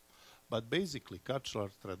world. But basically, cultural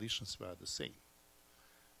traditions were the same.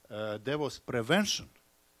 There was prevention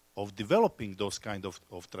of developing those kind of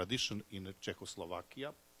tradition in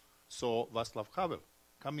Czechoslovakia. So Václav Havel,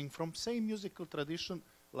 coming from same musical tradition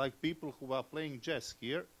like people who are playing jazz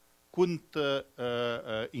here, couldn't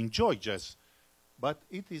enjoy jazz. But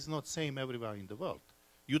it is not same everywhere in the world.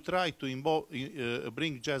 You try to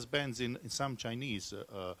bring jazz bands in some Chinese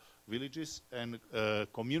villages and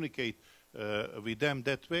communicate with them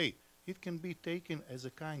that way. It can be taken as a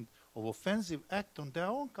kind of offensive act on their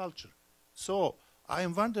own culture. So I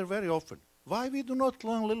wonder very often why we do not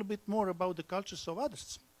learn a little bit more about the cultures of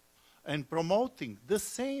others and promoting the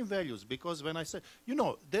same values. Because when I say,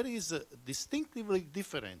 there is a distinctively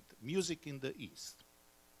different music in the East,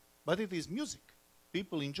 but it is music.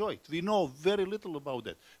 People enjoy it. We know very little about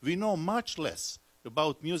that. We know much less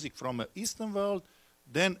about music from the Eastern world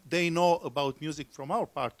than they know about music from our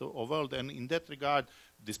part of the world. And in that regard,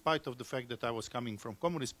 despite of the fact that I was coming from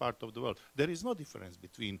communist part of the world, there is no difference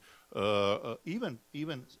between even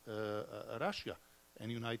Russia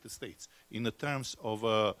and United States in the terms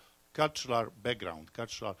of cultural background,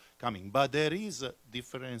 cultural coming. But there is a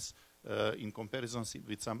difference in comparison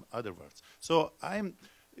with some other words. So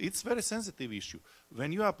it's a very sensitive issue.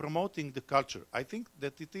 When you are promoting the culture, I think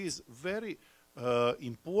that it is very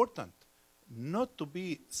important not to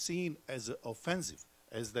be seen as offensive,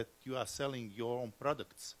 as that you are selling your own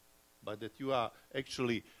products, but that you are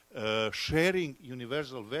actually sharing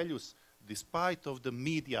universal values despite of the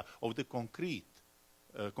media, of the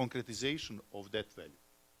concretization of that value.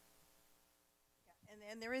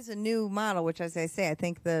 And there is a new model, which, as I say, I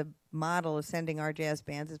think the model of sending our jazz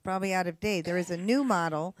bands is probably out of date. There is a new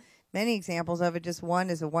model many examples of it. Just one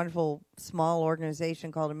is a wonderful small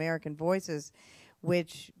organization called American Voices,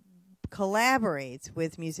 which collaborates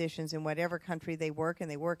with musicians in whatever country they work,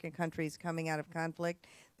 and they work in countries coming out of conflict.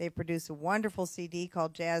 They produce a wonderful CD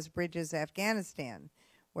called Jazz Bridges Afghanistan,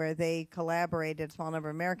 where they collaborated, a small number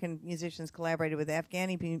of American musicians collaborated with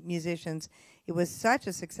Afghani musicians. It was such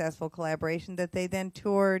a successful collaboration that they then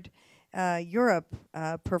toured Europe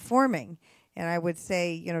performing. And I would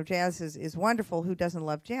say, you know, jazz is wonderful. Who doesn't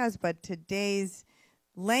love jazz? But today's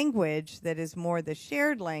language that is more the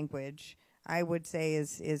shared language, I would say,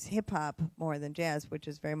 is hip-hop more than jazz, which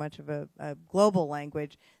is very much of a global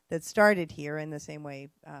language that started here in the same way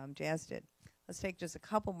jazz did. Let's take just a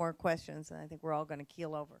couple more questions, and I think we're all going to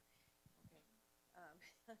keel over.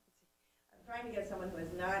 Okay. I'm trying to get someone who has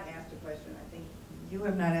not asked a question. I think you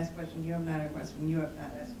have not asked a question, you have not asked a question, you have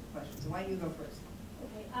not asked a question. So why don't you go first?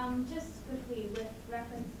 Okay, just quickly, with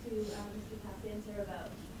reference to Mr. Taft's answer about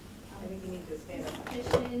I think you need to stand up.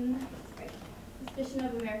 Suspicion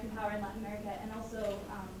of American power in Latin America, and also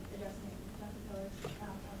addressing Dr. Pillar's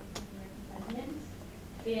American sentiment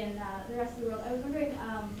in the rest of the world. I was wondering,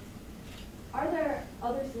 are there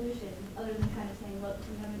other solutions other than kind of saying, look,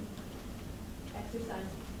 we haven't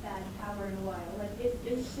exercised bad power in a while? Like, is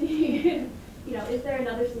there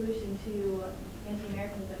another solution to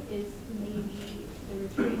anti-Americanism? Is maybe the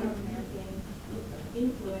retreat of American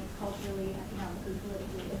influence culturally, economically,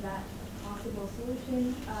 politically? Is that a possible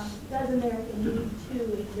solution? Does America need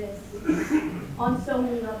to exist on so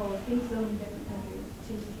many levels in so many different countries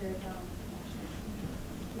to secure its own national?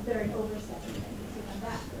 Is there an overstep in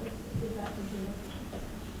that? Is that something?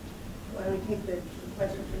 Why don't we take the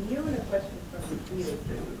question from you and a question from you?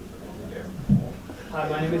 Hi,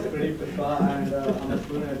 my name is Pradeep Pushpa, and I'm a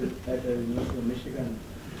student at the University of Michigan.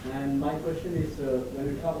 And my question is,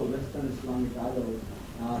 when we talk about Western-Islamic dialogue,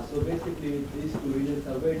 so basically these two regions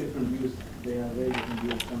have very different views. They have very different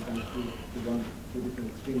views, sometimes two different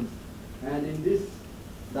extremes. And in this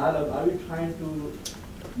dialogue, are we trying to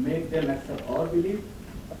make them accept our belief,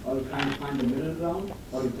 or are we trying to find the middle ground,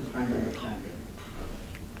 or are we just trying to understand it?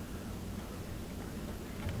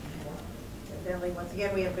 Evidently, once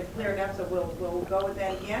again, we have been cleared up, so we'll go with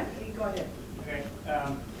that again. You go ahead. Okay.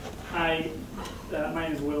 My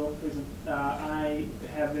name is Will. I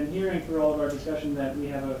have been hearing through all of our discussion that we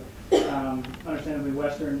have a understandably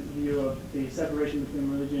Western view of the separation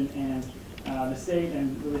between religion and the state,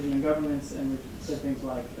 and religion and governments, and we've said things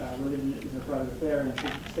like religion is a private affair and it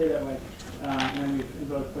should stay that way. And then we've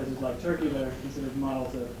invoked places like Turkey that are considered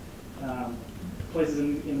models of places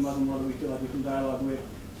in the Muslim world that we feel like we can dialogue with.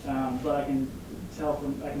 But I can tell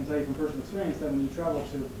you from personal experience that when you travel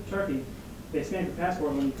to Turkey, they stamp your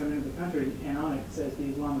passport when you come into the country, and on it says the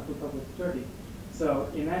Islamic Republic of Turkey. So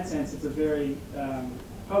in that sense, it's a very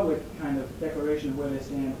public kind of declaration of where they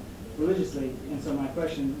stand religiously. And so my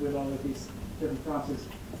question with all of these different prompts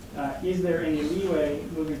is there any leeway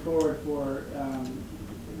moving forward for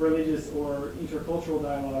religious or intercultural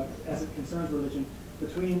dialogue as it concerns religion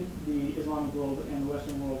between the Islamic world and the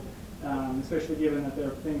Western world, especially given that there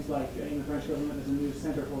are things like in the French government there's a new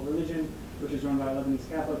Center for Religion, which is run by a Lebanese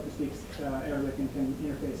Catholic who speaks Arabic and can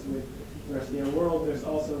interface with the rest of the world. There's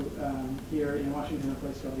also here in Washington a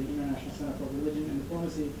place called the International Center for Religion and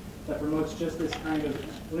Diplomacy that promotes just this kind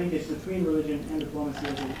of linkage between religion and diplomacy,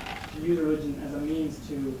 to use religion as a means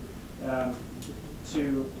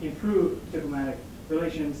to improve diplomatic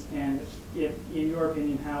relations. And if, in your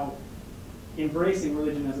opinion, how embracing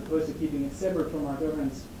religion as opposed to keeping it separate from our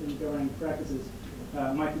governance and governing practices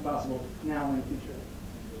might be possible now or in the future.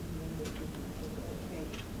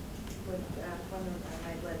 I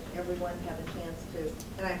might let everyone have a chance to,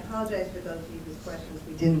 and I apologize for those of you whose questions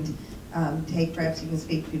we didn't take. Perhaps you can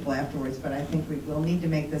speak to people afterwards, but I think we will need to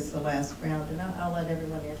make this the last round, and I'll let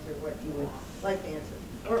everyone answer what you would like to answer,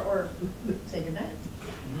 or say goodnight.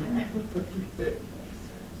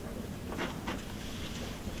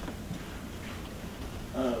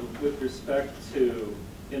 With respect to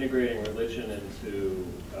integrating religion into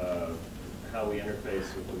how we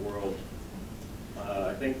interface with the world,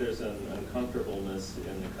 I think there's an uncomfortableness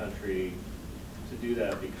in the country to do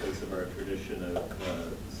that because of our tradition of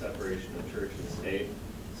separation of church and state.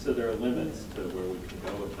 So there are limits to where we can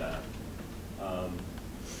go with that.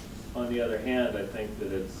 On the other hand, I think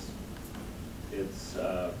that it's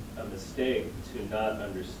a mistake to not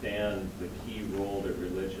understand the key role that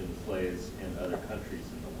religion plays in other countries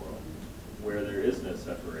in the world, where there is no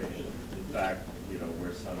separation. In fact,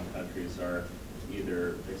 where some countries are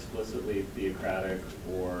either explicitly theocratic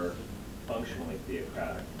or functionally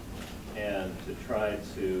theocratic, and to try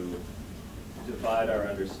to divide our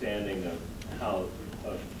understanding of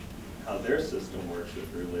how their system works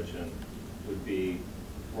with religion would be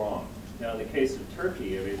wrong. Now, in the case of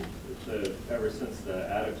Turkey, I mean, ever since the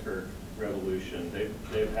Ataturk revolution,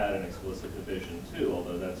 they've had an explicit division too,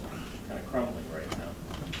 although that's kind of crumbling right now,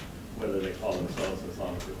 whether they call themselves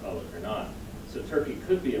Islamic Republic or not. So Turkey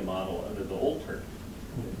could be a model under the old Turkey.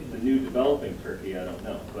 The new developing Turkey, I don't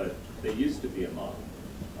know, but they used to be a model.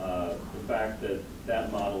 The fact that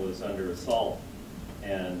that model is under assault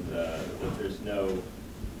and that there's no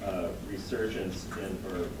resurgence in,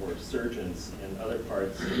 or surgence in other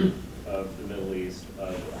parts of the Middle East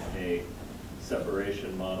of a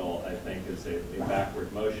separation model, I think, is a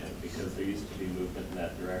backward motion, because there used to be movement in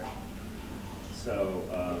that direction. So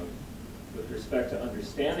with respect to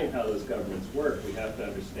understanding how those governments work, we have to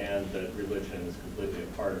understand that religion is completely a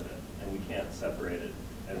part of it, and we can't separate it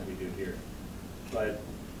as we do here. But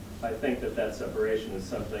I think that that separation is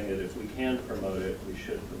something that if we can promote it, we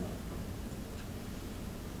should promote.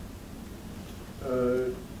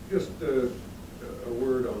 Just a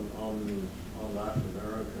word on Latin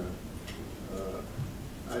America.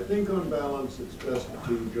 I think on balance it's best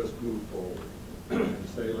to just move forward and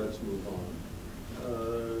say let's move on.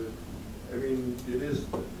 I mean, it is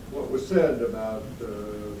what was said about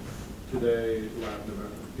today Latin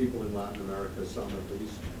America, people in Latin America, some at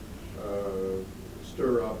least,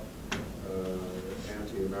 stir up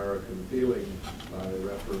anti-American feeling by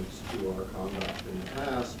reference to our conduct in the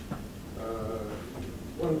past.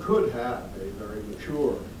 One could have a very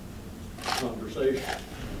mature conversation,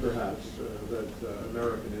 perhaps, that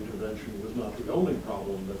American intervention was not the only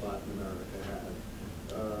problem that Latin America had.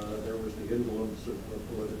 There was the indolence of the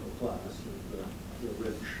political class, of the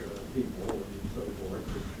rich people and so forth,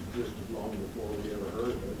 which existed long before we ever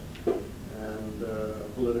heard of it, and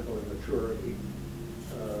political immaturity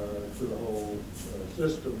to the whole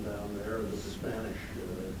system down there that the Spanish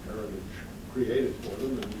heritage created for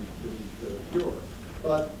them and didn't cure.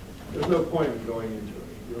 But there's no point in going into it.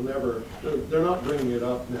 You'll never, they're not bringing it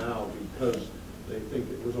up now because they think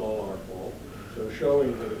it was all our fault. So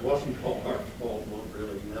showing that it wasn't all our fault won't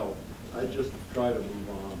really help. I just try to move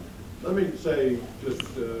on. Let me say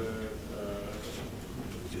just as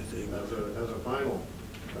a final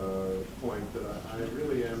point that I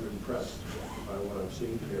really am impressed by what I've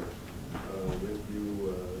seen here with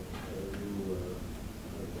you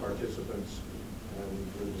participants and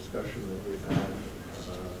the discussion that we've had.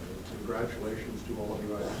 Congratulations to all of you.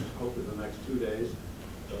 I hope in the next 2 days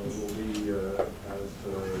will be as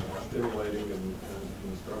stimulating and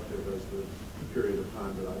constructive as the period of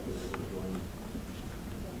time that I've been able to join.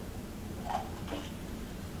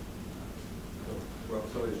 Well,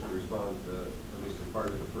 somebody should respond to at least a part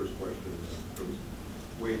of the first question. It was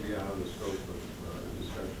way beyond the scope of the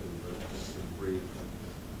discussion, but in brief,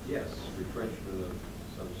 yes, retrenchment of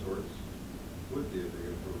some sorts would be a big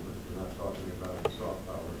improvement. We're not talking about soft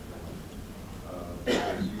power now.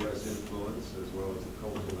 U.S. influence as well as the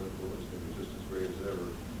cultural influence can be just as great as ever.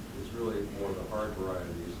 It's really more the hard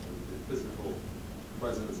varieties, the physical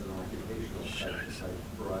presence and occupational type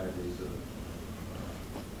varieties of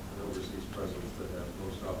overseas presence that have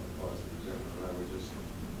most often caused the resentment. And I would just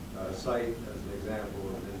cite as an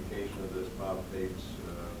example of an indication of this Bob Pape's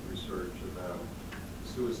research about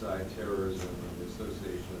suicide terrorism and the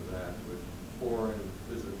association of that with foreign,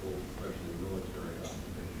 physical, especially military occupation.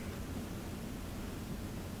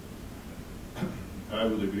 I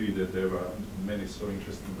would agree that there are many so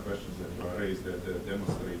interesting questions that were raised that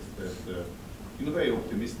demonstrates that in a very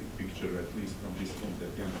optimistic picture, at least from this point,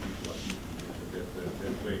 that young people are thinking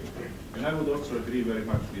that way. And I would also agree very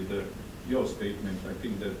much with your statement. I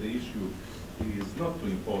think that the issue is not to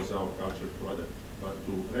impose our culture to others, but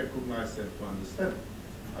to recognize and to understand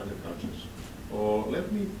other cultures. Or let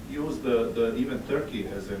me use even Turkey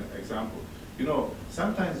as an example. You know,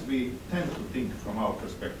 sometimes we tend to think from our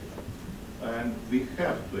perspective. And we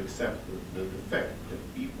have to accept the fact that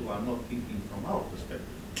people are not thinking from our perspective.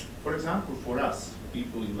 For example, for us,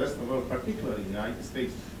 people in Western world, particularly in the United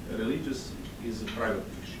States, religious is a private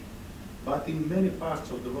issue. But in many parts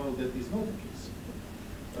of the world, that is not the case.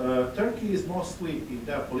 Turkey is mostly, in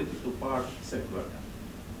their political part, secular.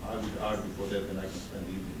 I would argue for that, and I can spend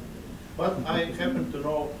the evening on that. But I happen to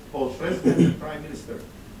know both President and Prime Minister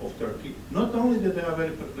of Turkey. Not only that they are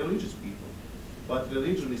very religious people, but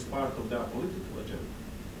religion is part of their political agenda,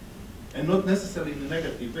 and not necessarily in a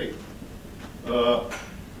negative way.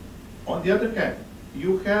 On the other hand,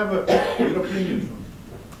 you have a European Union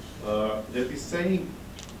that is saying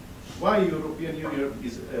why European Union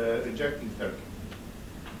is rejecting Turkey.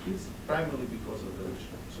 It's primarily because of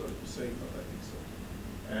religion, sorry to say, but I think so.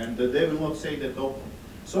 And they will not say that openly.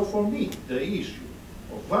 So for me, the issue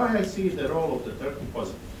of why I see the role of the Turkey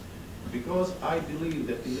positive because I believe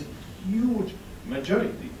that in a huge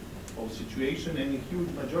majority of situation and a huge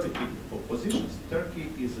majority of positions, Turkey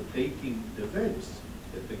is taking the values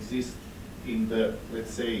that exist in the,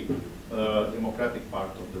 let's say, democratic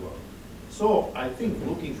part of the world. So I think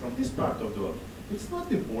looking from this part of the world, it's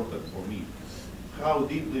not important for me how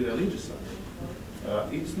deeply religious I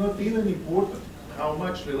am. It's not even important how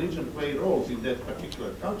much religion plays roles in that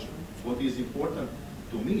particular culture. What is important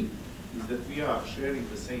to me is that we are sharing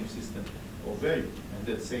the same system of value, and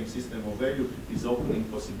that same system of value is opening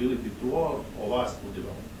possibility to all of us to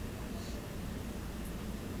develop.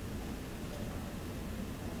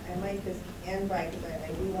 I might just end by, because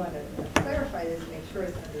I do want to clarify this, make sure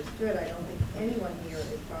it's understood. I don't think anyone here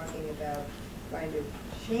is talking about trying to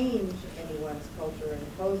change anyone's culture and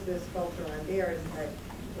impose this culture on theirs.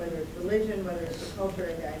 Whether it's religion, whether it's the culture,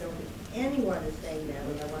 I don't think anyone is saying that,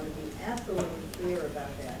 and I want to be absolutely clear about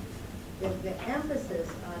that. The emphasis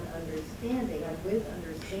on understanding, and with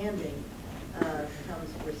understanding comes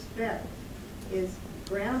respect, is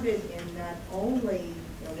grounded in not only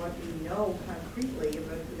what we know concretely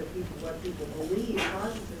about the people, what people believe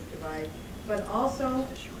causes this divide, but also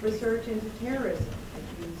research into terrorism.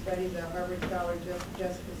 If you study the Harvard scholar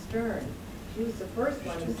Jessica Stern, she was the first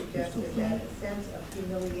one who suggested that a sense of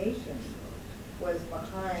humiliation was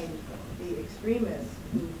behind the extremists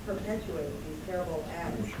who perpetuate these terrible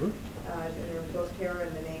acts. They're both terror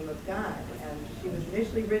in the name of God. And she was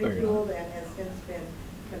initially ridiculed and has since been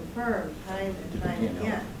confirmed time and time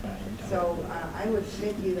again. So I would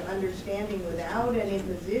submit to you the understanding without an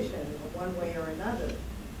imposition one way or another.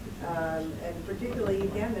 And particularly,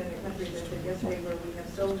 again, in a country that said yesterday where we have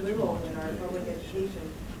so little in our public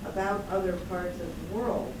education about other parts of the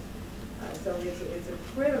world. So it's a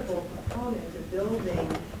critical component to building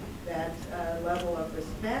that level of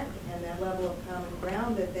respect and that level of common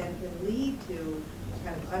ground that then can lead to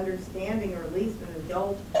kind of understanding, or at least an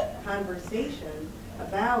adult conversation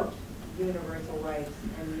about universal rights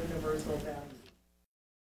and universal values.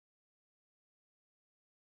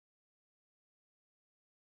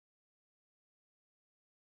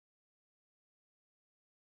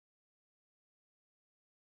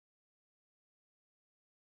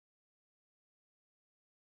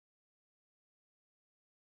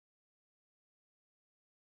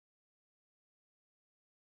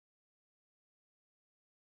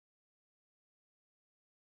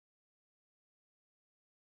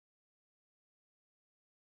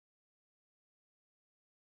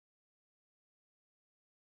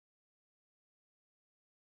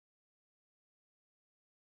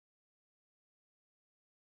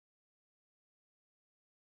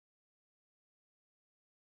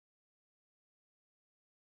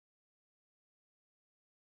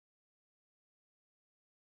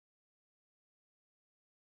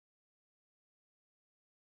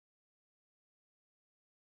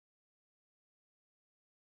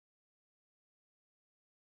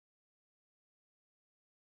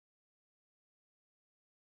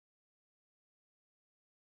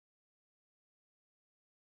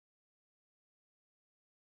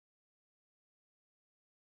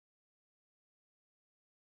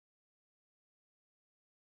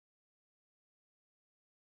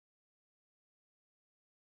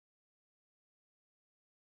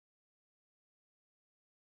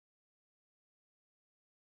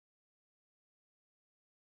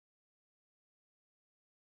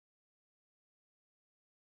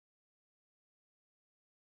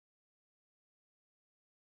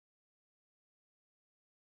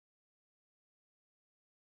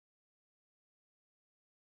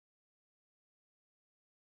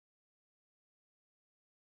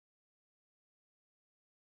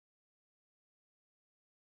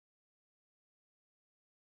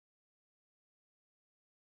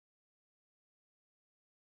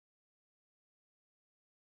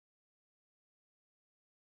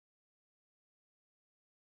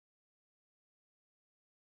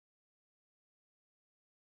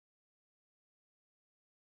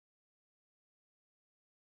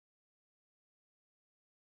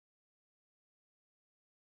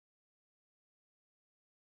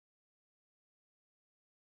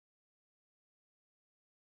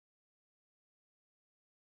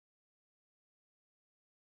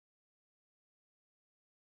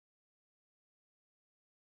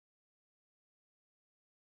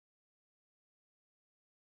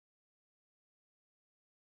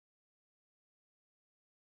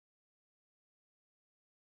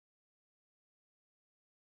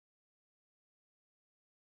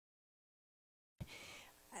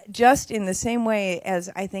 Just in the same way as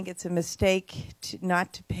I think it's a mistake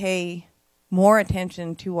not to pay more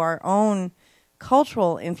attention to our own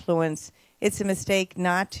cultural influence, it's a mistake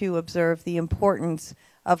not to observe the importance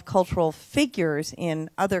of cultural figures in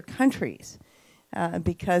other countries,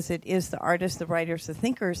 because it is the artists, the writers, the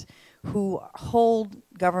thinkers who hold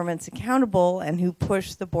governments accountable and who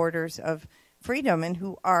push the borders of freedom and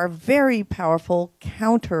who are very powerful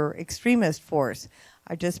counter-extremist force.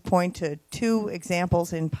 I just point to two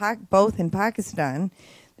examples in both in Pakistan.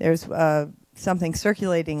 There's something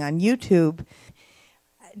circulating on YouTube.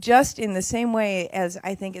 Just in the same way as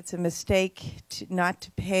I think it's a mistake not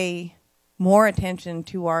to pay more attention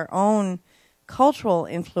to our own cultural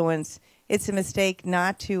influence, it's a mistake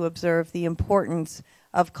not to observe the importance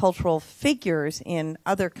of cultural figures in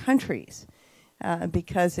other countries,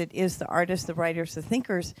 because it is the artists, the writers, the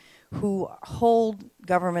thinkers who hold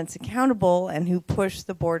governments accountable and who push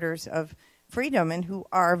the borders of freedom and who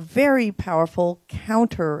are very powerful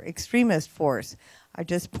counter-extremist force. I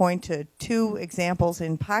just point to two examples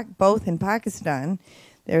in both in Pakistan.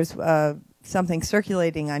 There's something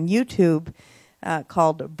circulating on YouTube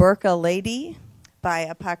called Burqa Lady by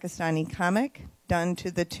a Pakistani comic done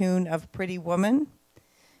to the tune of Pretty Woman.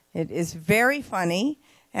 It is very funny,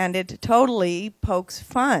 and it totally pokes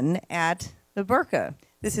fun at the burqa.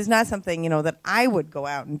 This is not something, that I would go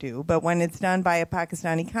out and do, but when it's done by a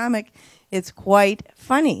Pakistani comic, it's quite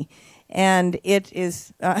funny. And it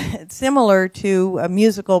is similar to a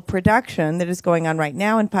musical production that is going on right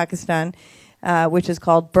now in Pakistan, which is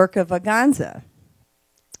called Burqa Vaganza,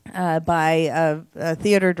 by a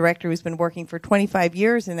theater director who's been working for 25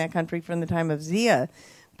 years in that country from the time of Zia,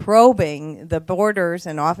 probing the borders,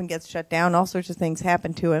 and often gets shut down. All sorts of things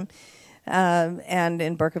happen to him. And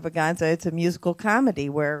in Burqa Vaganza, it's a musical comedy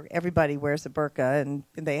where everybody wears a burqa, and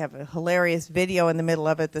they have a hilarious video in the middle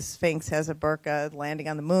of it. The Sphinx has a burqa, Landing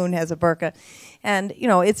on the Moon has a burqa. And,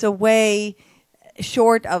 it's a way,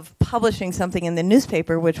 short of publishing something in the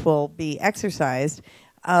newspaper, which will be exercised,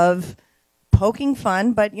 of poking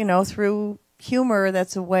fun, but, through humor,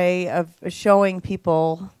 that's a way of showing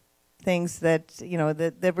people things that,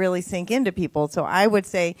 that really sink into people. So I would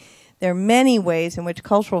say there are many ways in which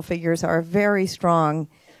cultural figures are a very strong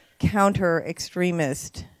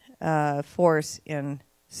counter-extremist force in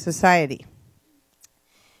society.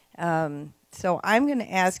 So I'm going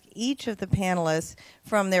to ask each of the panelists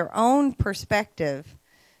from their own perspective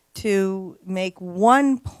to make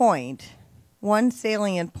one point, one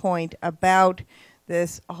salient point about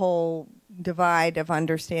this whole divide of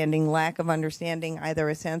understanding, lack of understanding, either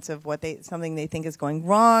a sense of something they think is going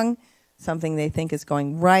wrong, something they think is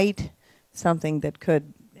going right, something that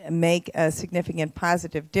could make a significant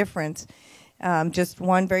positive difference. Just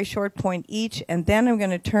one very short point each, and then I'm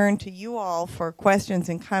going to turn to you all for questions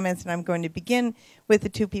and comments, and I'm going to begin with the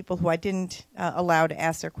two people who I didn't allow to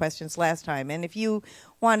ask their questions last time. And if you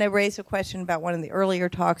want to raise a question about one of the earlier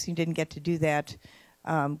talks, you didn't get to do that,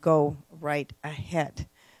 go right ahead.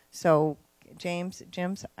 So, James,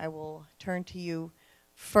 I will turn to you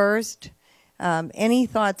first. Any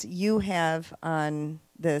thoughts you have on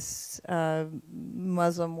this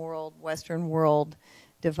Muslim world, Western world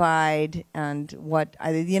divide, and what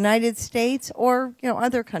either the United States or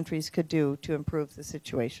other countries could do to improve the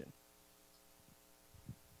situation?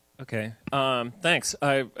 Okay, thanks.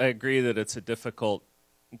 I agree that it's a difficult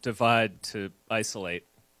divide to isolate,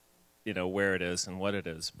 where it is and what it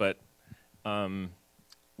is. But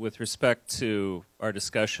with respect to our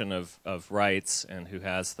discussion of rights and who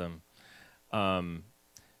has them,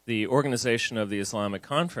 the Organization of the Islamic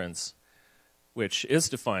Conference, which is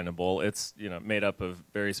definable, it's made up of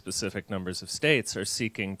very specific numbers of states, are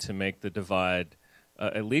seeking to make the divide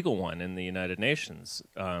a legal one in the United Nations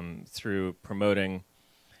through promoting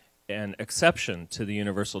an exception to the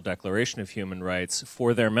Universal Declaration of Human Rights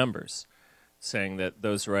for their members, saying that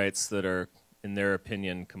those rights that are, in their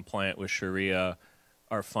opinion, compliant with Sharia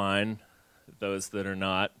are fine, those that are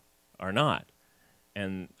not are not.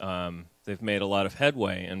 And they've made a lot of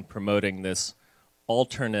headway in promoting this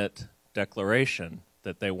alternate declaration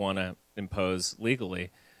that they want to impose legally,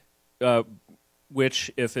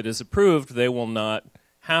 which, if it is approved, they will not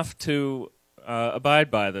have to abide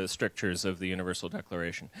by the strictures of the Universal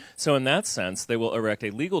Declaration. So in that sense, they will erect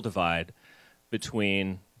a legal divide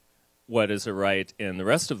between what is a right in the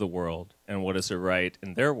rest of the world and what is a right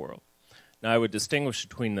in their world. Now, I would distinguish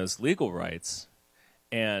between those legal rights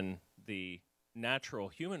and the natural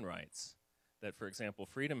human rights that, for example,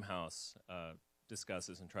 Freedom House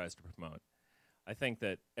discusses and tries to promote. I think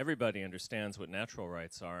that everybody understands what natural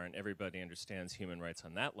rights are, and everybody understands human rights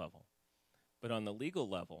on that level. But on the legal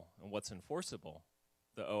level and what's enforceable,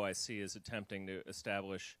 the OIC is attempting to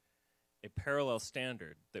establish a parallel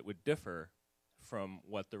standard that would differ from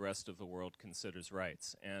what the rest of the world considers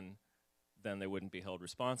rights, and then they wouldn't be held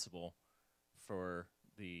responsible for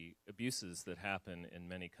the abuses that happen in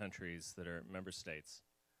many countries that are member states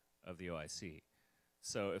of the OIC.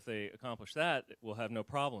 So if they accomplish that, we'll have no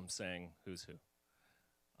problem saying who's who.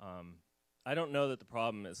 I don't know that the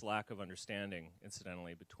problem is lack of understanding,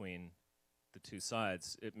 incidentally, between the two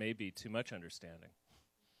sides. It may be too much understanding.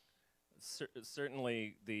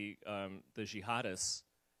 Certainly, the jihadists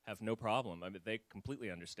have no problem. I mean, they completely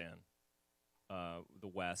understand the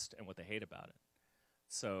West and what they hate about it.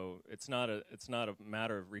 So it's not a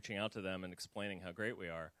matter of reaching out to them and explaining how great we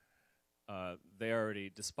are. They already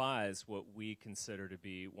despise what we consider to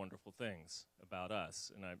be wonderful things about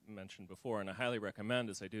us. And I mentioned before, and I highly recommend,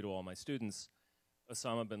 as I do to all my students,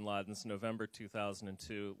 Osama bin Laden's November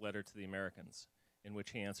 2002 letter to the Americans, in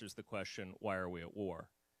which he answers the question, why are we at war?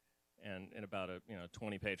 And in about a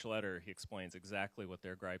 20-page letter, he explains exactly what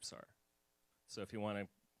their gripes are. So if you want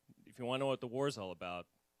to know what the war's all about,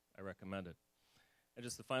 I recommend it. And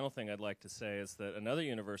just the final thing I'd like to say is that another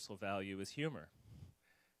universal value is humor.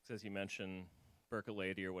 As you mentioned,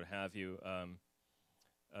 Berkeley or what have you,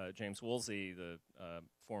 James Woolsey, the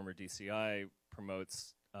former DCI,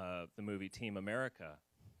 promotes the movie Team America,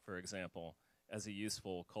 for example, as a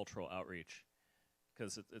useful cultural outreach,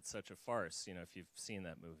 because it's such a farce, if you've seen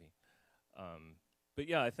that movie. But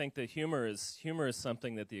yeah, I think that humor is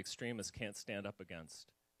something that the extremists can't stand up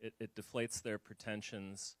against. It deflates their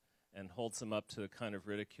pretensions and holds them up to a kind of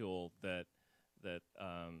ridicule that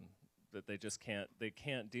they just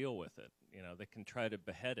can't deal with it. They can try to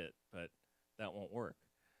behead it, but that won't work.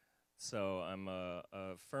 So I'm a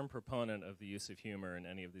firm proponent of the use of humor in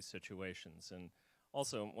any of these situations. And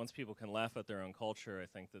also, once people can laugh at their own culture, I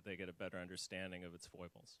think that they get a better understanding of its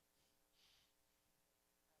foibles.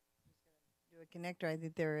 Do a connector. I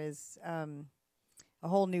think there is a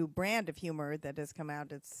whole new brand of humor that has come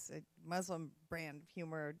out. It's a Muslim brand of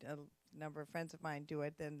humor. A number of friends of mine do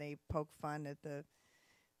it, and they poke fun at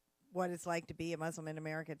what it's like to be a Muslim in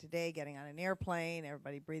America today, getting on an airplane,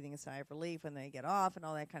 everybody breathing a sigh of relief when they get off and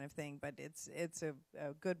all that kind of thing. But it's a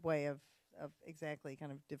good way of exactly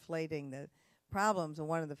kind of deflating the problems. And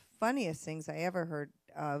one of the funniest things I ever heard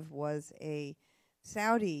of was a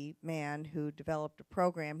Saudi man who developed a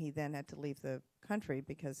program. He then had to leave the country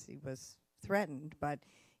because he was threatened, but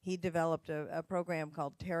he developed a program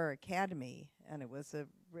called Terror Academy, and it was a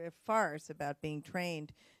farce about being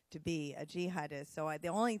trained to be a jihadist. So the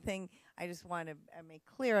only thing I just want to make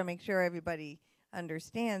clear, make sure everybody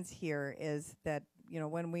understands here, is that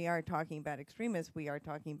when we are talking about extremists, we are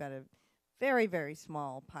talking about a very, very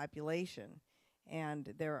small population.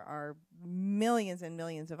 And there are millions and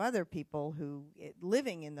millions of other people who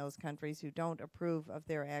living in those countries who don't approve of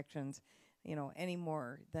their actions, any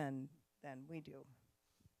more than we do.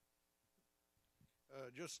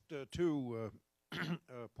 Just two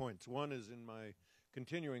points. One is in my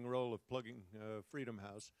continuing role of plugging Freedom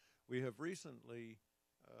House. We have recently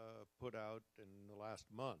put out in the last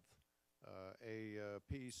month a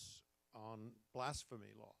piece on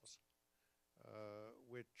blasphemy laws,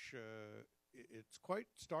 which it's quite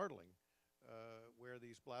startling where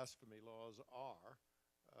these blasphemy laws are,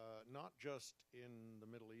 not just in the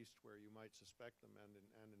Middle East where you might suspect them,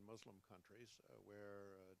 and in Muslim countries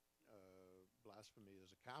where blasphemy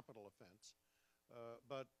is a capital offense,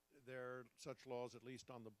 but there are such laws at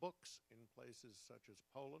least on the books in places such as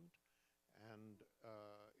Poland and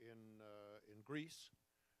in Greece.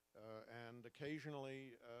 And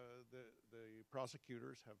occasionally the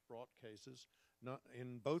prosecutors have brought cases not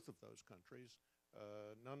in both of those countries.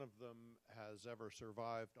 None of them has ever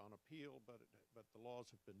survived on appeal, but the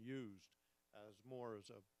laws have been used as more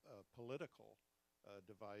as a political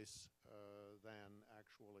device than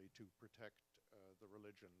actually to protect the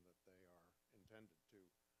religion that they are intended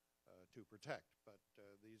to protect. But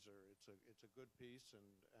it's a good piece,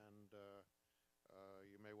 and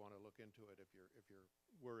you may want to look into it if you're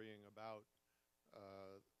worrying about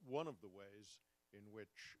one of the ways in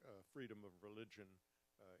which freedom of religion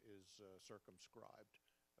is circumscribed,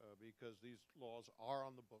 because these laws are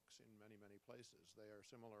on the books in many, many places. They are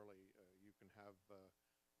similarly, you can have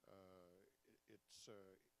it's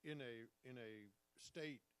in a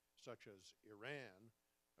state such as Iran,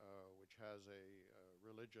 which has a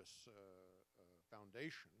religious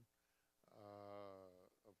foundation.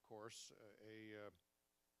 Of course,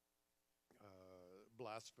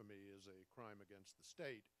 blasphemy is a crime against the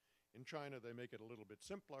state. In China, they make it a little bit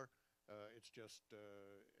simpler. It's just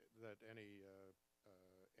that any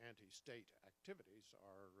anti-state activities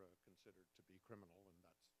are considered to be criminal, and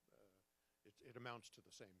it amounts to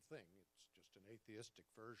the same thing. It's just an atheistic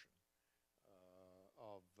version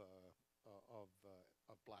of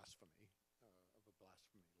blasphemy, of a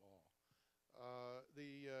blasphemy law.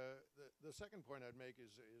 The second point I'd make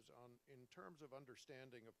is on in terms of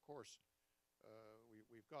understanding. Of course,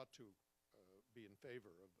 we've got to be in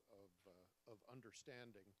favor of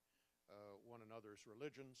understanding one another's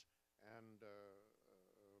religions and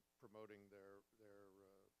promoting the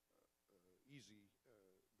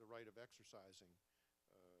right of exercising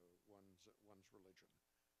one's religion,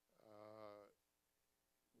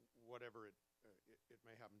 whatever it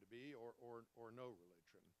may happen to be, or no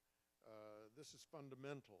religion. This is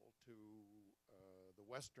fundamental to the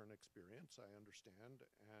Western experience, I understand,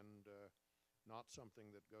 and not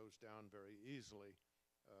something that goes down very easily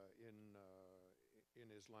in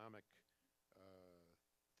Islamic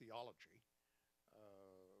theology.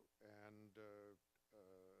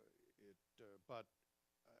 But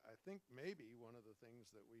I think maybe one of the things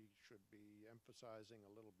that we should be emphasizing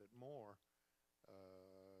a little bit more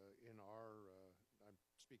in I'm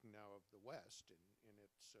speaking now of the West, in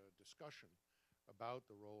its discussion about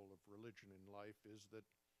the role of religion in life, is that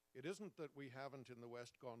it isn't that we haven't in the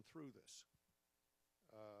West gone through this.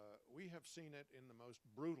 We have seen it in the most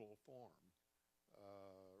brutal form,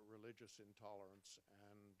 religious intolerance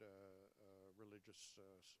and religious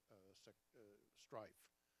strife.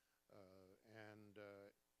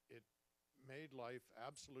 It made life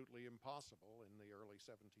absolutely impossible in the early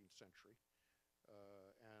 17th century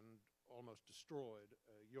and almost destroyed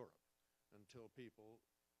Europe until people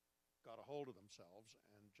got a hold of themselves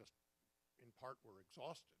and just in part were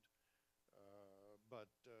exhausted.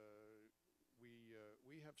 But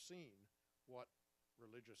we have seen what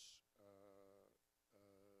religious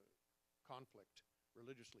conflict,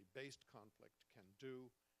 religiously based conflict can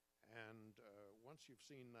do, and once you've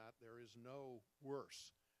seen that, there is no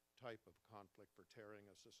worse type of conflict for tearing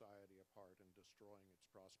a society apart and destroying its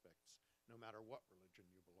prospects, no matter what religion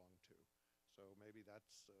you belong to. So maybe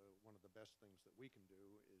that's one of the best things that we can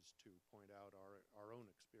do, is to point out our own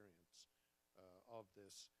experience of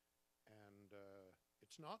this. And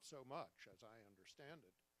it's not so much, as I understand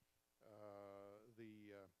it,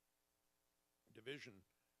 the division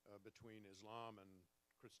between Islam and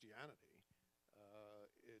Christianity.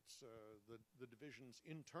 It's the divisions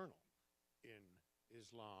internal in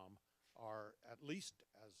Islam are at least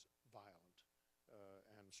as violent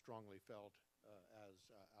and strongly felt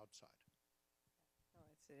as outside. Oh,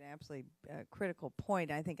 it's an absolutely critical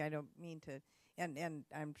point. I think I don't mean to, and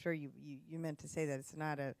I'm sure you meant to say that it's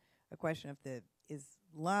not a question of the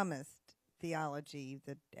Islamist theology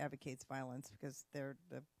that advocates violence, because the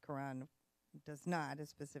Quran does not, as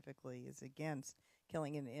specifically is against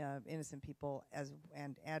killing innocent people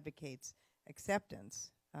and advocates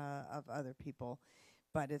acceptance of other people.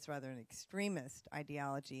 But it's rather an extremist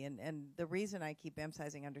ideology. And the reason I keep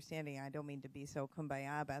emphasizing understanding, I don't mean to be so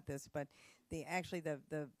kumbaya about this, but the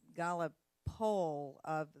Gallup poll,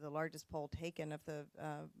 of the largest poll taken of the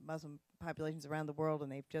Muslim populations around the world,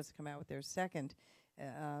 and they've just come out with their second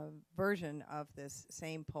version of this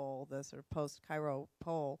same poll, the sort of post-Cairo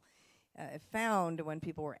poll, found, when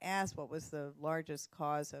people were asked what was the largest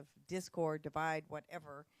cause of discord, divide,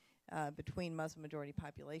 whatever, between Muslim majority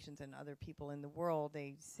populations and other people in the world,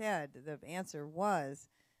 they said the answer was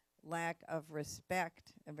lack of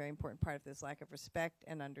respect. A very important part of this, lack of respect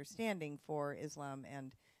and understanding for Islam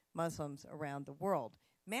and Muslims around the world.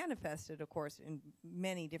 Manifested, of course, in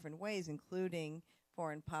many different ways, including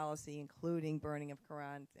foreign policy, including burning of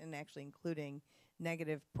Quran, and actually including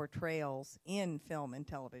negative portrayals in film and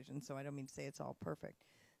television. So I don't mean to say it's all perfect.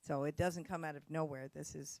 So it doesn't come out of nowhere.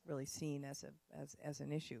 This is really seen as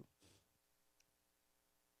an issue.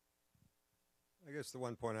 I guess the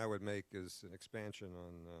one point I would make is an expansion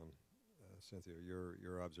on Cynthia,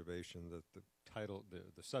 your observation that the title,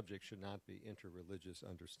 the subject should not be interreligious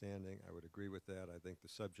understanding. I would agree with that. I think the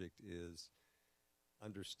subject is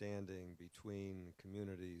understanding between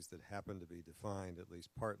communities that happen to be defined, at least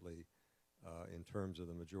partly, in terms of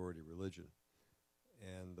the majority religion.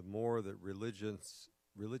 And the more that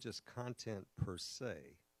religious content per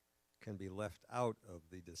se can be left out of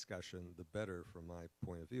the discussion, the better from my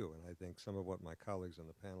point of view. And I think some of what my colleagues on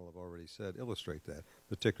the panel have already said illustrate that,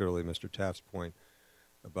 particularly Mr. Taft's point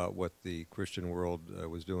about what the Christian world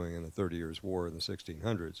was doing in the 30 Years' War in the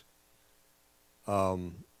 1600s.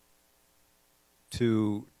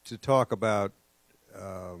 To talk about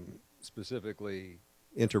specifically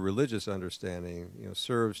interreligious understanding,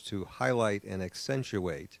 serves to highlight and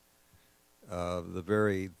accentuate the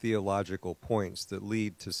very theological points that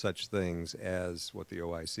lead to such things as what the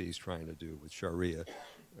OIC is trying to do with Sharia,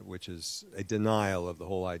 which is a denial of the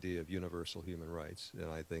whole idea of universal human rights,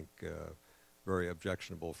 and I think very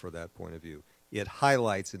objectionable for that point of view. It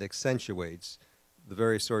highlights and accentuates the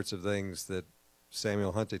very sorts of things that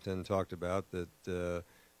Samuel Huntington talked about that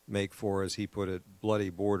make for, as he put it, bloody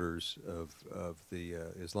borders of the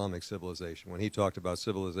Islamic civilization. When he talked about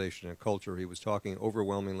civilization and culture, he was talking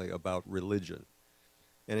overwhelmingly about religion.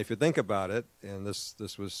 And if you think about it, and this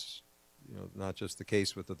was, you know, not just the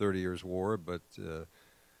case with the 30 Years' War, but the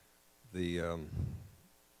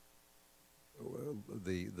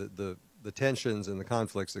tensions and the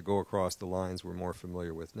conflicts that go across the lines we're more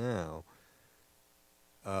familiar with now.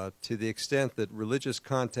 To the extent that religious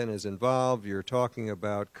content is involved, you're talking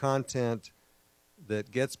about content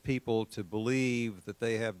that gets people to believe that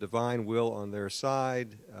they have divine will on their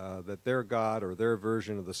side, that their God or their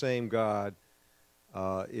version of the same God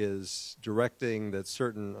is directing that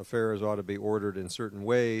certain affairs ought to be ordered in certain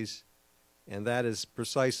ways, and that is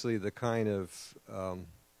precisely the kind of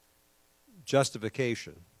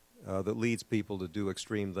justification that leads people to do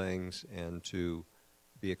extreme things and to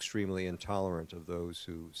be extremely intolerant of those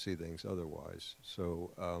who see things otherwise.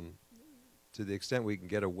 So to the extent we can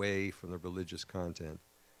get away from the religious content,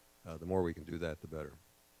 the more we can do that, the better.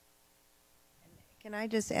 Can I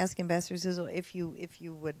just ask Ambassador Zuzul, if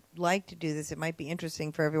you would like to do this, it might be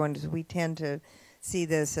interesting for everyone, because we tend to see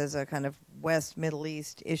this as a kind of West Middle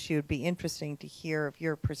East issue. It'd be interesting to hear of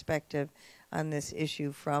your perspective on this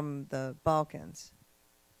issue from the Balkans.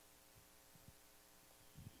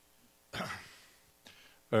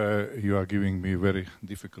 You are giving me a very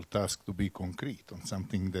difficult task to be concrete on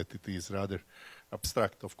something that it is rather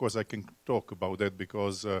abstract. Of course, I can talk about that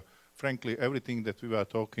because, frankly, everything that we were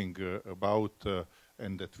talking about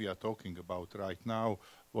and that we are talking about right now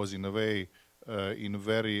was in a way, in a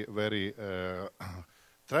very, very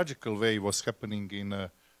tragical way, was happening in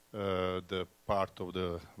the part of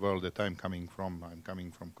the world that I'm coming from. I'm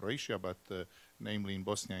coming from Croatia, but namely in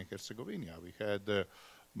Bosnia and Herzegovina. We had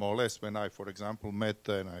more or less, when I, for example, met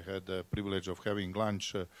and I had the privilege of having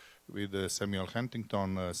lunch with Samuel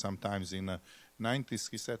Huntington sometimes in the 90s,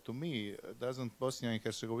 he said to me, doesn't Bosnia and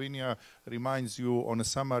Herzegovina reminds you on a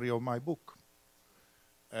summary of my book?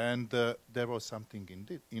 And there was something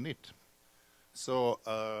in it. So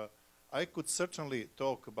I could certainly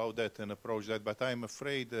talk about that and approach that, but I'm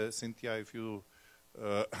afraid, Cynthia, if you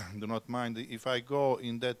do not mind, if I go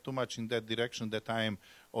in that too much in that direction, that I am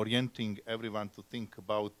orienting everyone to think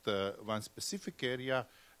about one specific area,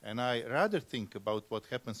 and I rather think about what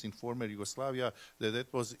happens in former Yugoslavia,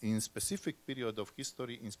 that was in specific period of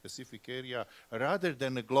history, in specific area, rather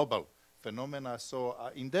than a global phenomena. So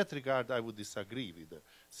in that regard, I would disagree with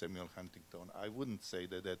Samuel Huntington. I wouldn't say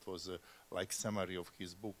that that was like summary of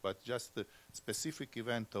his book, but just a specific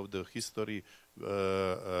event of the history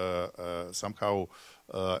somehow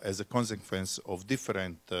as a consequence of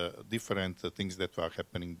different things that were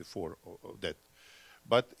happening before that.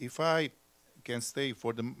 But if I can stay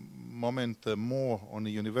for the moment more on a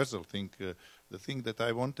universal thing, the thing that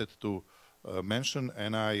I wanted to mention,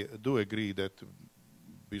 and I do agree that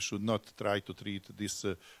we should not try to treat this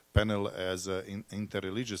panel as an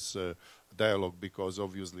interreligious dialogue, because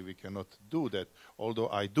obviously we cannot do that, although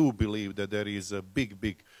I do believe that there is a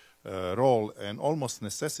big role and almost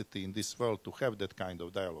necessity in this world to have that kind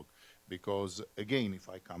of dialogue. Because again, if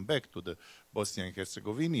I come back to the Bosnia and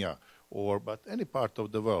Herzegovina, but any part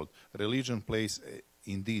of the world, religion plays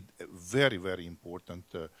indeed a very, very important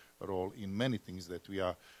role in many things that we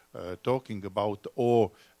are talking about,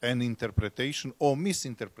 or an interpretation or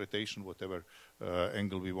misinterpretation, whatever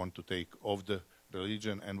angle we want to take of the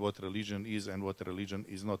religion and what religion is and what religion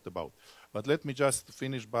is not about. But let me just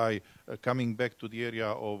finish by coming back to the area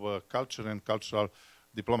of culture and cultural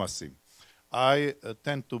diplomacy. I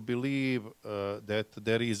tend to believe that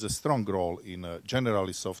there is a strong role in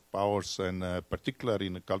generally soft powers and particularly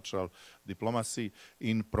in cultural diplomacy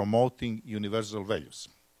in promoting universal values.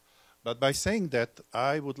 But by saying that,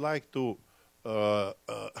 I would like to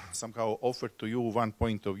somehow offer to you one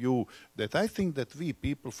point of view that I think that we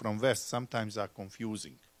people from West sometimes are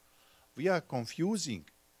confusing. We are confusing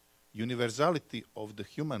universality of the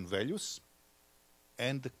human values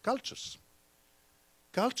and the cultures.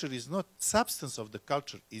 Culture is not, substance of the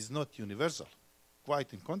culture is not universal.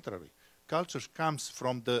 Quite in contrary. Culture comes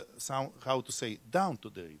from the, how to say, down to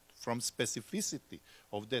the, from specificity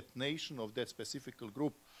of that nation, of that specific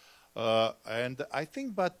group. And I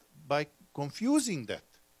think, but by confusing that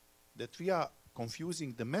we are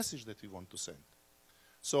confusing the message that we want to send.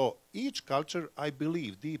 So each culture, I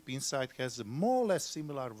believe, deep inside has more or less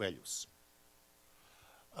similar values.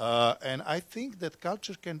 And I think that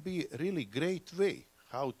culture can be a really great way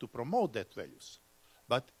how to promote that values.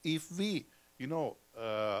 But if we, you know,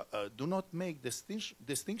 do not make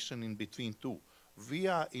distinction in between two, we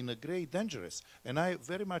are in a great dangerous. And I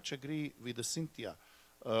very much agree with Cynthia.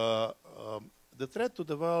 the threat to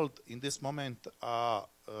the world in this moment are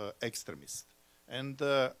extremists. And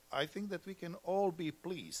I think that we can all be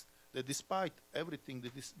pleased that despite everything,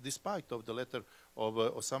 despite of the letter of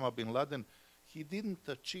Osama bin Laden, he didn't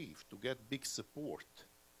achieve to get big support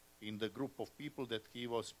in the group of people that he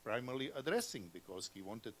was primarily addressing, because he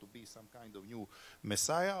wanted to be some kind of new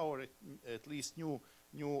messiah, or at least new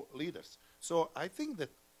leaders. So I think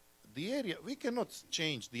that the area, we cannot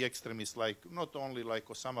change the extremists, like not only like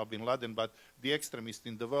Osama bin Laden, but the extremists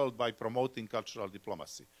in the world by promoting cultural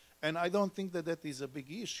diplomacy. And I don't think that that is a big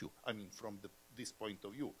issue. I mean, from this point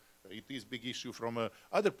of view. It is a big issue from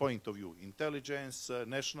other point of view, intelligence,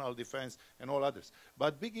 national defense, and all others.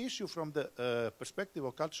 But big issue from the perspective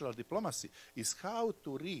of cultural diplomacy is how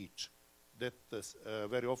to reach that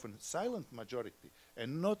very often silent majority,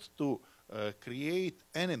 and not to create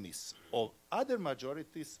enemies of other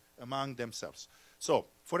majorities among themselves. So,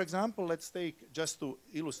 for example, let's take, just to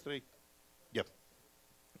illustrate,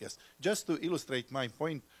 yes, just to illustrate my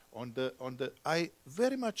point on the, I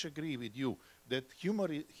very much agree with you that humor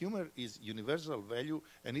is universal value,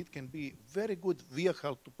 and it can be very good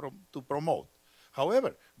vehicle to promote.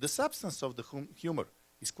 However, the substance of the humor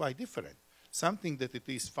is quite different. Something that it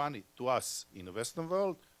is funny to us in the Western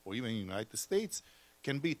world, or even in the United States,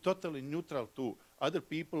 can be totally neutral to other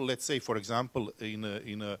people, let's say, for example, in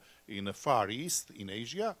a Far East, in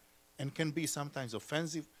Asia, and can be sometimes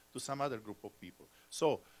offensive to some other group of people.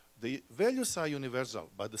 So the values are universal,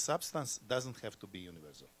 but the substance doesn't have to be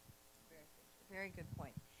universal. Very good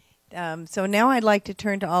point. So now I'd like to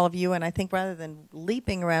turn to all of you, and I think rather than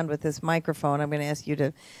leaping around with this microphone, I'm going to ask you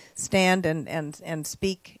to stand and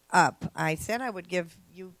speak up. I said I would give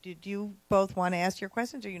you, did you both want to ask your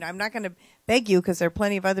questions? Or I'm not going to beg you, because there are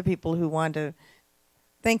plenty of other people who want to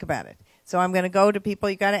think about it. So I'm going to go to people.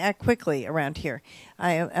 You got to act quickly around here.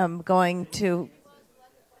 I am going to,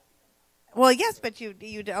 well, yes, but you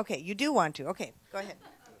okay, you do want to. Okay, go ahead.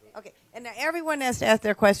 Okay, and now everyone has to ask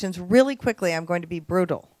their questions really quickly. I'm going to be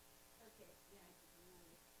brutal.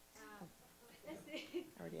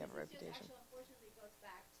 I already have a reputation. Actually, unfortunately, goes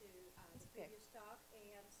back to the previous talk,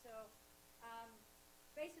 and so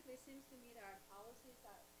basically, it seems to me that our policies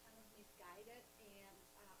are kind of misguided. And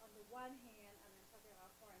on the one hand, and I'm talking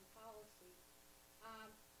about foreign policy.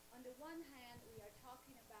 On the one hand, we are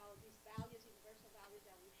talking about these values, universal values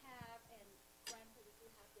that we have, and granted, we do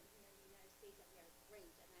have them here in the United States, that we are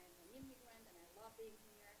great. And I am an immigrant, and I love being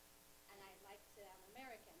here, and I like to say I'm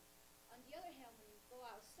American. On the other hand, when we go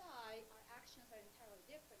outside, our actions are entirely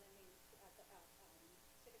different. I mean,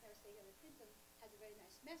 Secretary of State Hillary Clinton has a very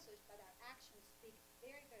nice message, but our actions speak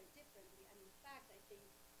very, very differently. And in fact, I think...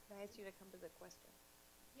 Can I ask you to come to the question?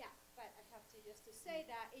 Yeah, but I have to just to say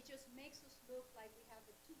that it just makes us look like we have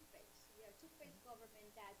a two-face. We are a two-face government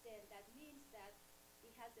that means that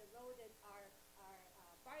it has eroded our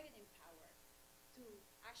bargaining power to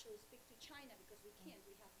actually speak to China, because we can't.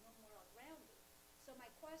 We have no moral grounding. So my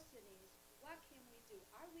question is, what can we do?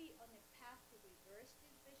 Are we on a path to reverse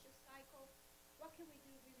this vicious cycle? What can we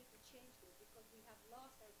do really to change this? Because we have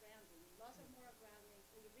lost our grounding. We lost our moral grounding.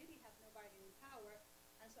 We really have no bargaining power.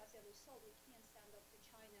 And so as a result, we can't stand up to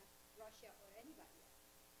China, Russia, or anybody else.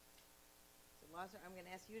 So Lazar, I'm going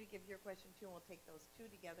to ask you to give your question too, and we'll take those two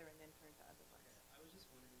together and then turn to other ones. Okay. I was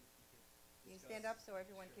just wondering if you could... Can you stand up so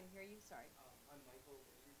everyone can hear you? Sorry. I'm Michael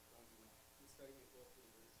from studying at Guelph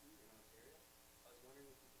University in Ontario. I was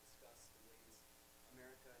wondering if you could discuss the ways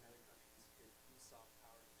America and other countries could use soft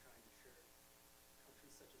power to try and ensure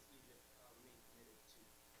countries such as Egypt remain committed to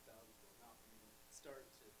values, well, not remain, start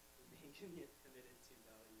to remain committed to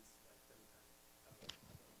values like democratic.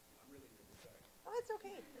 I'm really sorry. Oh, it's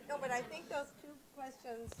okay. No, but I think those two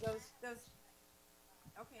questions, those.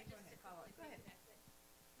 Okay, go ahead. Follow it. Go ahead.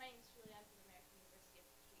 My name is Julie. I'm from American University of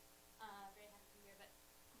the Street. Very happy to be here. But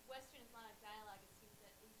Western-Islamic dialogue, it seems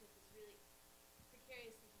that Egypt is really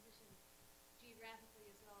precariously positioned geographically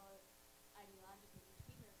as well as ideologically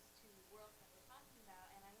between those two worlds that we're talking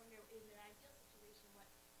about. And I wonder, in an ideal situation, what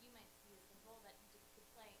you might see as the role that Egypt could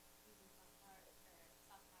play using soft power or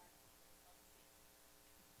soft power diplomacy.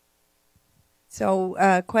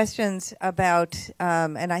 So questions about,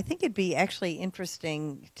 and I think it'd be actually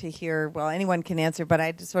interesting to hear, well, anyone can answer, but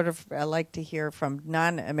I'd sort of like to hear from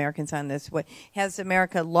non-Americans on this. Has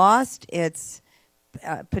America lost its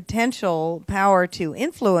potential power to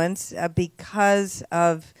influence because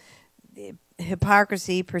of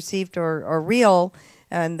hypocrisy, perceived or real,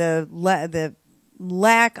 and the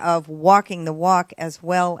lack of walking the walk as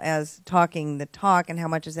well as talking the talk, and how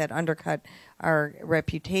much does that undercut our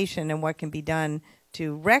reputation, and what can be done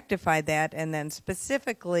to rectify that? And then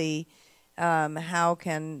specifically, how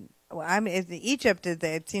can Egypt,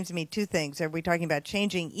 it seems to me two things. Are we talking about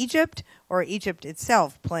changing Egypt or Egypt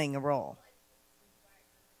itself playing a role?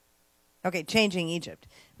 Okay, changing Egypt,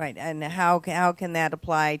 right? And how can that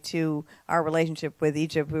apply to our relationship with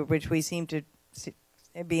Egypt, which we seem to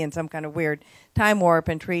be in some kind of weird time warp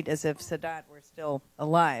and treat as if Sadat were still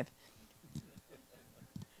alive?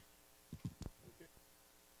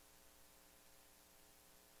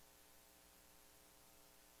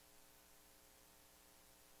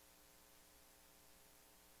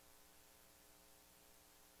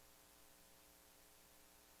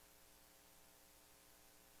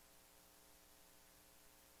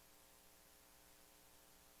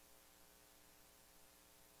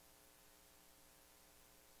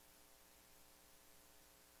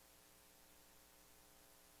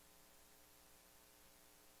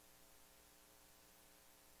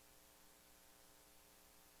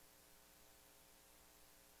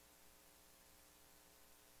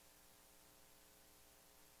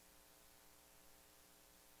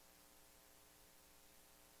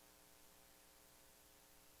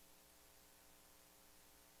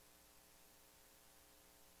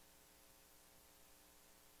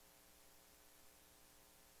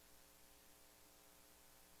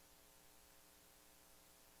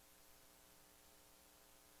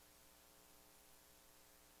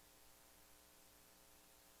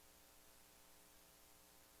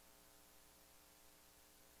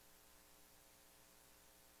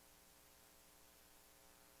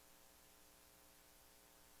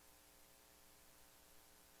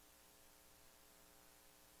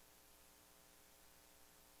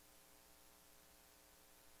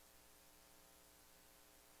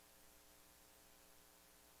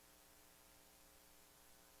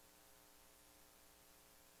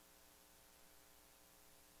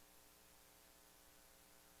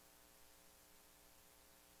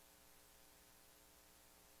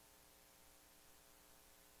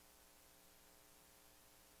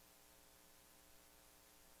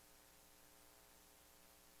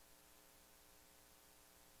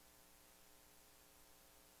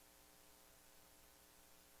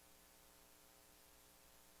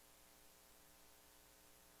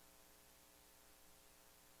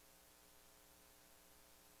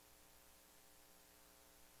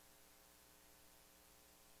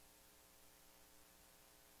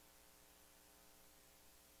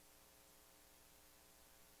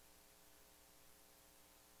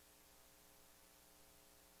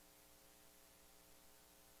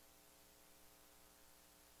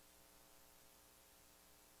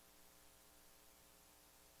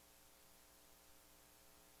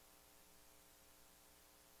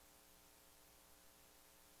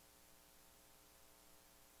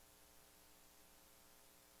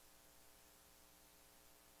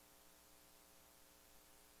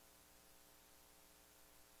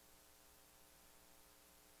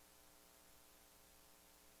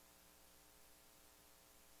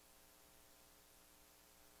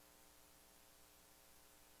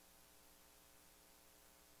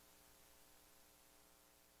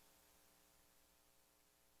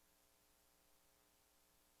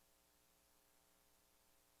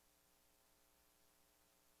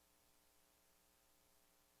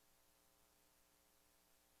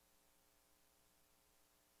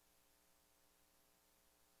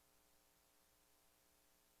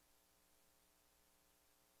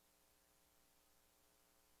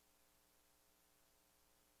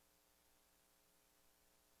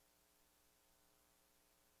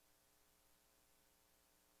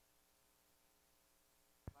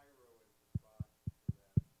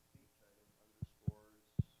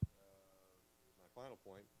 Final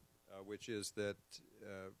point, which is that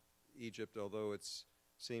Egypt, although it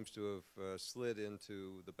seems to have slid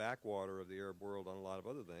into the backwater of the Arab world on a lot of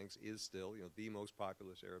other things, is still, the most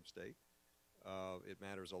populous Arab state. It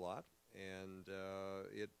matters a lot, and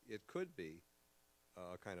it could be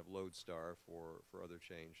a kind of lodestar for other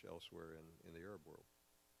change elsewhere in the Arab world.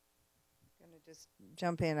 I'm going to just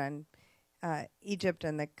jump in on Egypt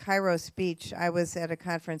and the Cairo speech. I was at a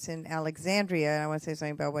conference in Alexandria, and I want to say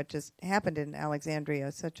something about what just happened in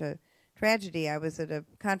Alexandria. Such a tragedy. I was at a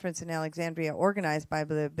conference in Alexandria organized by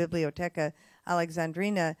the Biblioteca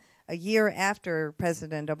Alexandrina a year after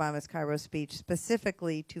President Obama's Cairo speech,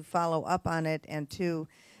 specifically to follow up on it and to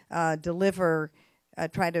try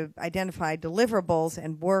to identify deliverables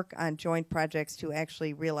and work on joint projects to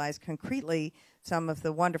actually realize concretely some of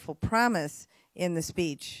the wonderful promise in the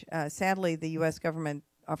speech. Sadly, the U.S. government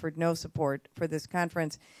offered no support for this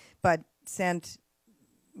conference, but sent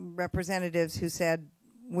representatives who said,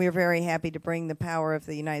 we're very happy to bring the power of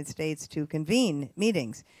the United States to convene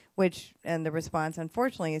meetings, and the response,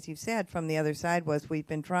 unfortunately, as you've said, from the other side was we've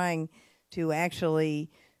been trying to actually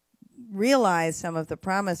realize some of the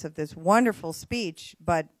promise of this wonderful speech,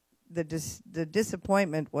 but the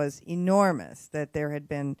disappointment was enormous that there had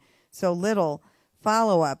been so little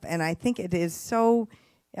follow-up. And I think it is so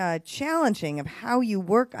challenging of how you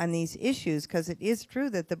work on these issues, because it is true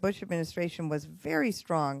that the Bush administration was very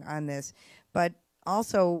strong on this, but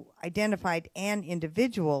also identified an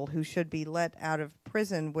individual who should be let out of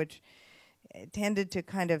prison, which tended to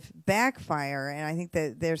kind of backfire. And I think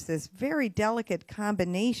that there's this very delicate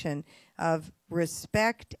combination of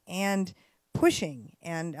respect and pushing.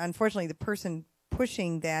 And unfortunately, the person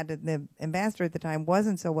pushing that, the ambassador at the time,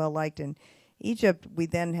 wasn't so well liked in Egypt. We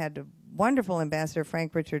then had a wonderful ambassador,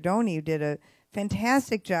 Frank Ricciardoni, who did a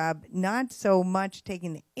fantastic job, not so much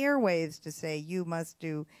taking the airwaves to say you must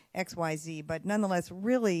do X, Y, Z, but nonetheless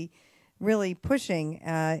really, really pushing.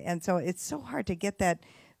 And so it's so hard to get that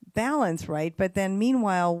balance right. But then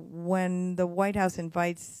meanwhile, when the White House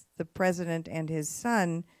invites the president and his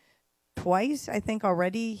son twice, I think,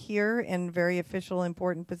 already here in very official,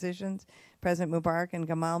 important positions, President Mubarak and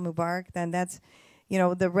Gamal Mubarak, then that's, you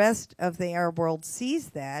know, the rest of the Arab world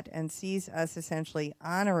sees that and sees us essentially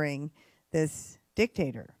honoring this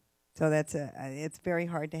dictator. So that's it's very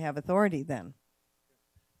hard to have authority then.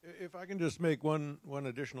 If I can just make one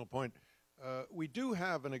additional point, we do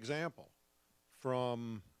have an example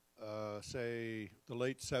from, say, the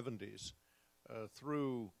late 70s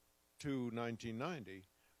through to 1990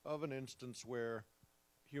 of an instance where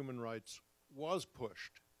human rights was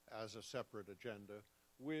pushed as a separate agenda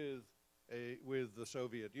with the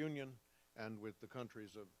Soviet Union and with the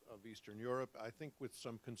countries of Eastern Europe, I think with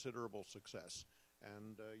some considerable success.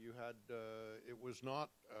 And you had, it was not,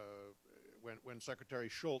 when Secretary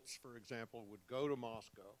Schultz, for example, would go to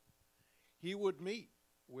Moscow, he would meet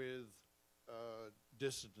with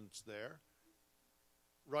dissidents there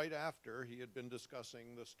right after he had been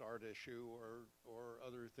discussing the START issue or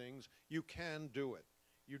other things. You can do it.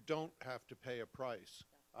 You don't have to pay a price,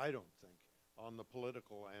 I don't think, on the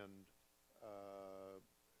political end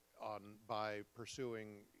by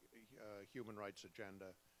pursuing human rights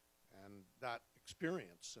agenda. And that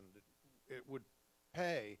experience, and it would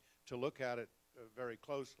pay to look at it very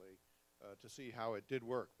closely to see how it did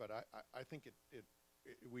work. But I think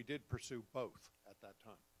we did pursue both at that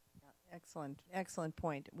time. Yeah, excellent, excellent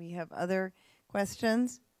point. We have other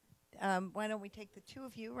questions. Why don't we take the two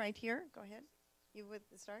of you right here? Go ahead. You would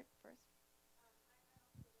start first.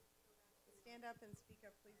 Stand up and speak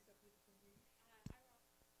up, please, so people can hear you.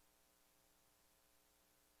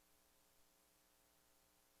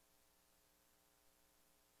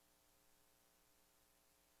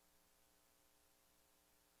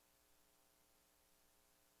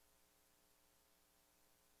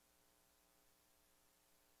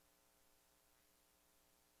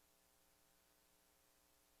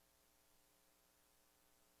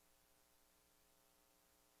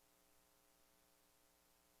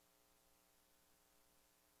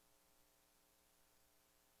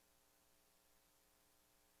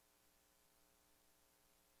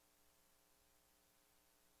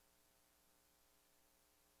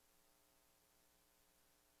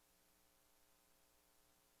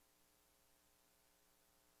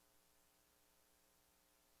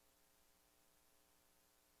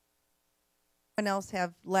 Anyone else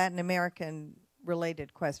have Latin American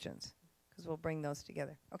related questions? Because we'll bring those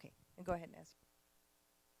together. Okay, and go ahead and ask.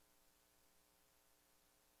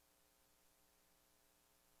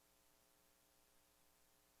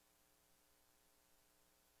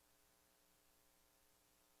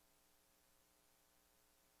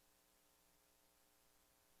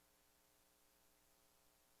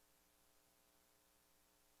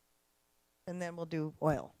 And then we'll do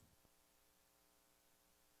oil.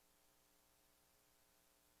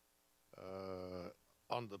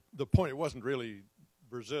 On the point, it wasn't really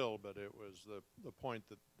Brazil, but it was the point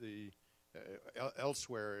that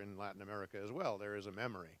elsewhere in Latin America as well, there is a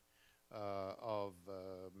memory of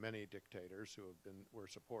many dictators who were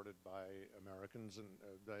supported by Americans and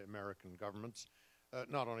the American governments.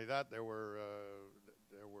 Not only that, there were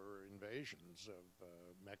invasions of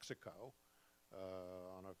Mexico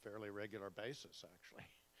on a fairly regular basis, actually,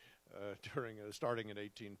 starting in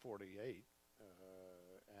 1848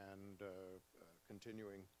 and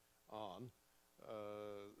continuing on.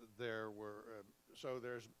 So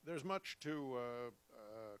there's much to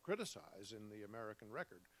criticize in the American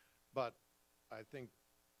record, but I think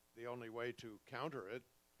the only way to counter it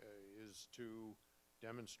is to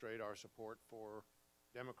demonstrate our support for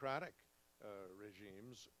democratic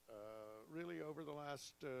regimes, really over the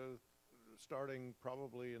last, starting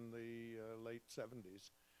probably in the late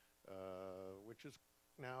 70s, which is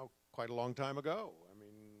now quite a long time ago. I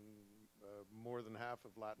mean, more than half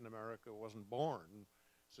of Latin America wasn't born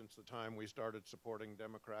since the time we started supporting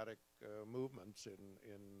democratic movements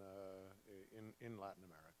in Latin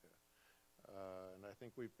America. And I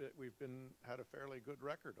think we've had a fairly good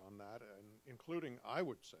record on that, and including, I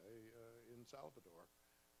would say, in Salvador,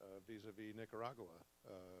 vis-a-vis Nicaragua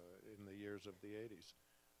in the years of the 80s.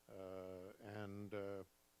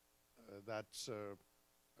 That's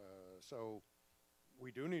so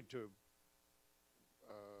we do need to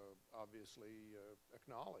obviously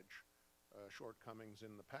acknowledge shortcomings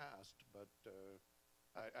in the past, but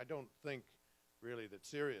I don't think really that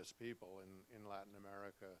serious people in Latin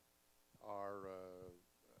America are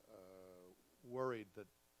worried that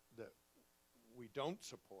we don't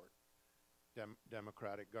support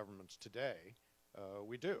democratic governments today.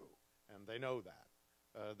 We do, and they know that.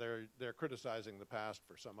 They're criticizing the past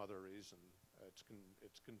for some other reason.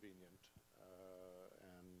 It's convenient,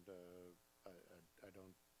 and I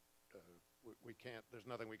don't. We can't. There's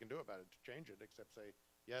nothing we can do about it to change it except say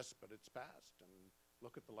yes, but it's past, and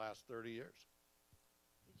look at the last 30 years.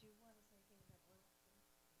 Did you want to say anything about oil?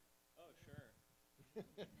 Oh, sure.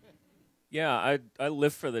 Yeah, I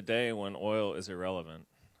live for the day when oil is irrelevant.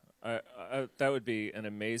 That would be an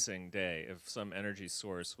amazing day if some energy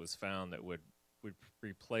source was found that would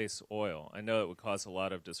replace oil. I know it would cause a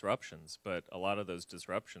lot of disruptions, but a lot of those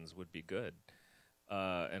disruptions would be good.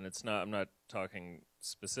 And it's not. I'm not talking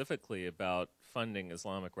specifically about funding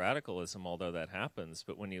Islamic radicalism, although that happens.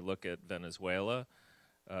 But when you look at Venezuela,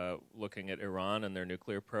 looking at Iran and their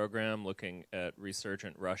nuclear program, looking at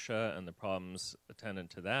resurgent Russia and the problems attendant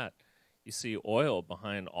to that, you see oil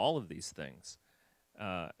behind all of these things.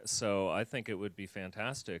 So I think it would be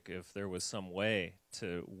fantastic if there was some way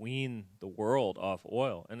to wean the world off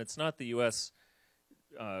oil. And it's not the U.S.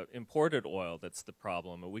 Imported oil that's the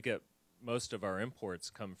problem. We get most of our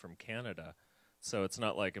imports come from Canada. So it's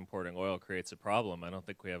not like importing oil creates a problem. I don't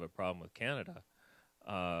think we have a problem with Canada.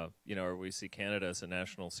 Or we see Canada as a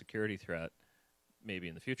national security threat. Maybe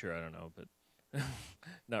in the future, I don't know, but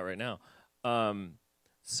not right now.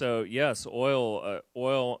 So yes,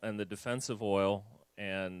 oil and the defense of oil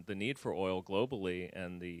and the need for oil globally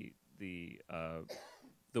and the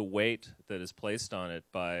weight that is placed on it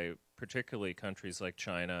by particularly countries like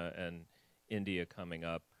China and India coming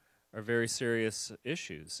up are very serious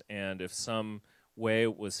issues. And if some way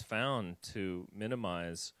was found to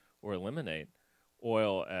minimize or eliminate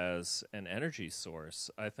oil as an energy source,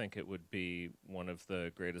 I think it would be one of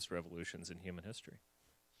the greatest revolutions in human history.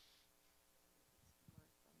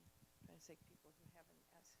 Trying to say people who haven't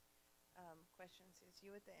asked questions. Is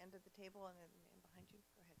you at the end of the table and then behind you?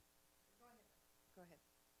 Go ahead. Go ahead.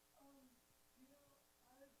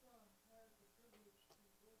 I've had the privilege to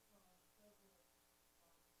work on several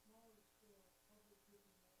smaller scale public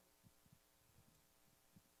diplomatic conferences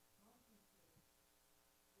with young people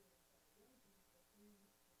in the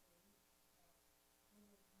Middle East. One of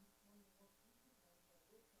the most recent ones I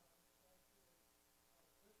worked on was actually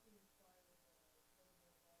directly inspired by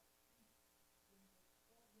President Obama's speech in which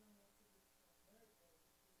 12 young activists from America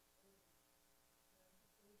received awards, and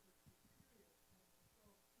over a period when the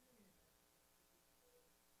 12 Syrian activists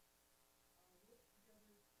received awards, worked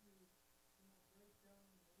together to break down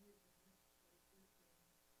the ways in which existing view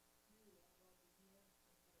about the U.S. and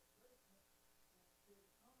vice versa, and create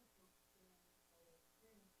a comic book sharing our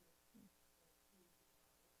experiences to what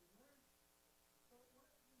we learned. So one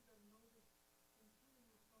of the things I've noticed, including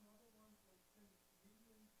with some other ones like sending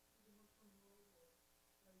comedians to the Muslim world or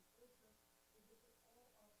vice versa, is that they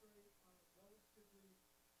all operate on a relatively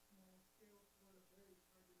small scale toward a very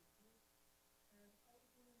targeted group. And I was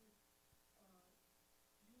wondering if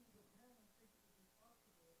you as a panel think it would be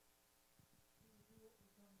possible to do what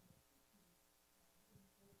was done in the 50s in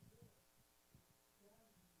the Cold War,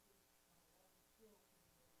 jazz music on a large scale in the Middle East.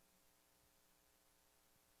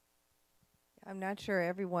 I'm not sure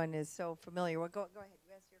everyone is so familiar. Well, go ahead.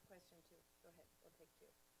 You asked your question too. Go ahead. We'll take two.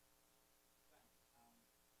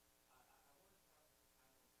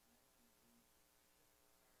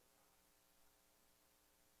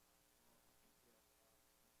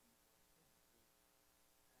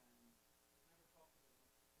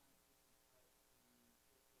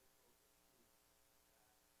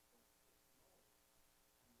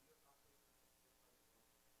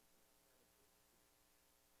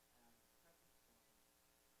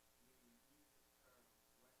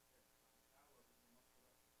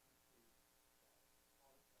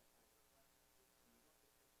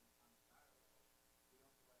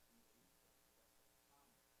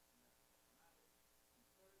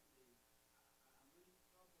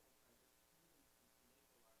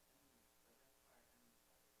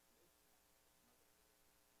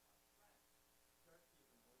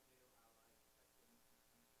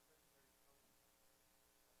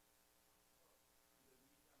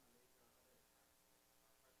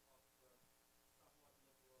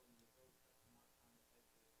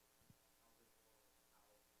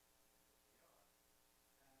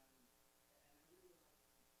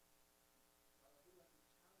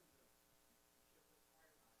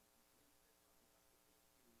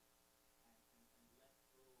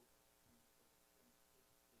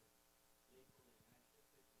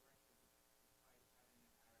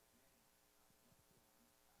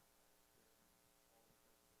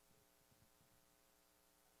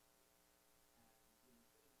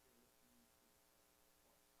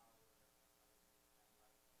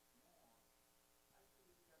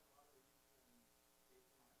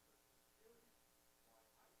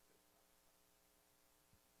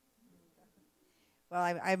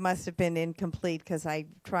 Well, I must have been incomplete because I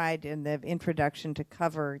tried in the introduction to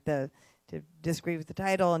cover to disagree with the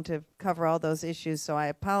title and to cover all those issues. So I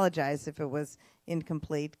apologize if it was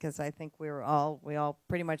incomplete because I think we all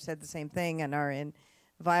pretty much said the same thing and are in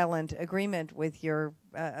violent agreement with your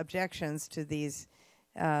objections to these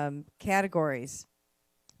categories.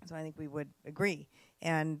 So I think we would agree.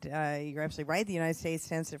 And you're absolutely right. The United States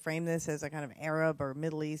tends to frame this as a kind of Arab or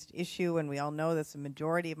Middle East issue, and we all know that the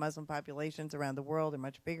majority of Muslim populations around the world are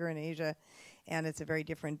much bigger in Asia, and it's a very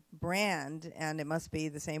different brand, and it must be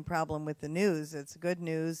the same problem with the news. It's good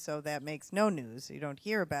news, so that makes no news. You don't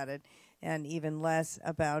hear about it, and even less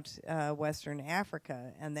about Western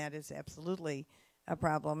Africa, and that is absolutely a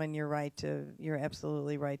problem, and you're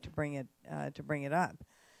absolutely right to bring it up.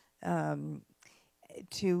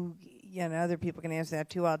 Other people can answer that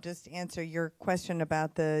too. I'll just answer your question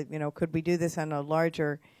about could we do this on a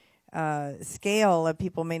larger scale?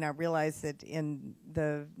 People may not realize that in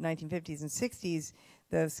the 1950s and 60s,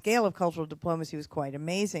 the scale of cultural diplomacy was quite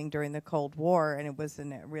amazing during the Cold War, and it was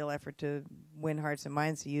a real effort to win hearts and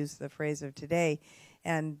minds, to use the phrase of today.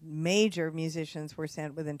 And major musicians were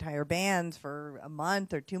sent with entire bands for a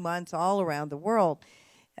month or 2 months all around the world.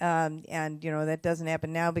 That doesn't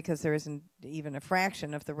happen now because there isn't even a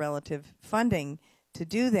fraction of the relative funding to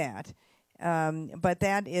do that. But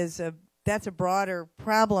that's a broader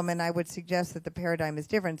problem, and I would suggest that the paradigm is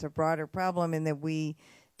different. It's a broader problem in that we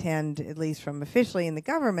tend, at least from officially in the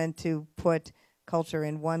government, to put culture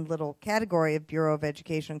in one little category of Bureau of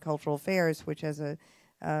Education and Cultural Affairs, which has a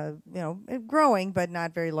growing but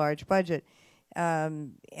not very large budget.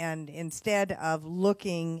 And instead of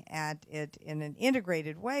looking at it in an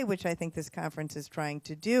integrated way, which I think this conference is trying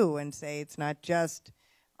to do, and say it's not just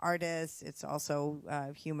artists, it's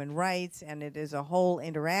also human rights, and it is a whole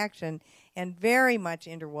interaction and very much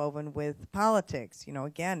interwoven with politics.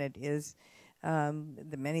 Again, it is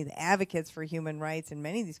many of the advocates for human rights in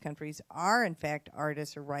many of these countries are in fact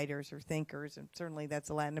artists or writers or thinkers, and certainly that's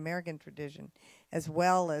a Latin American tradition, as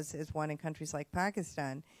well as one in countries like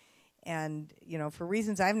Pakistan. And, for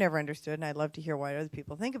reasons I've never understood, and I'd love to hear what other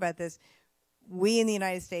people think about this, we in the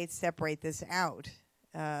United States separate this out,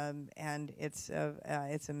 and it's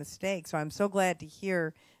a mistake. So I'm so glad to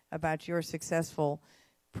hear about your successful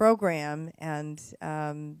program, and,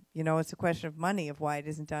 it's a question of money, of why it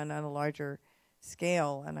isn't done on a larger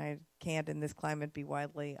scale, and I can't in this climate be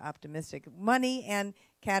wildly optimistic. Money and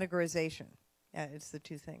categorization, it's the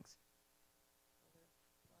two things.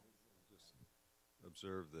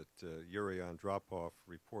 Observe that Yuri Andropov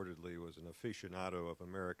reportedly was an aficionado of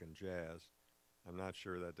American jazz. I'm not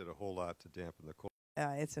sure that did a whole lot to dampen the cold.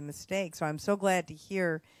 It's a mistake. So I'm so glad to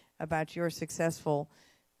hear about your successful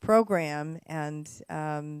program, and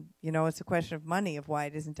it's a question of money, of why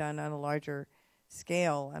it isn't done on a larger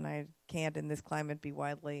scale, and I can't in this climate be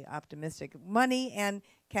wildly optimistic. Money and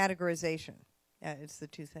categorization, it's the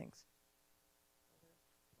two things.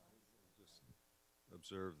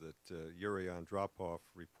 Observe that Yuri Andropov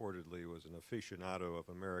reportedly was an aficionado of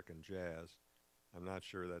American jazz. I'm not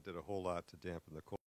sure that did a whole lot to dampen the cold.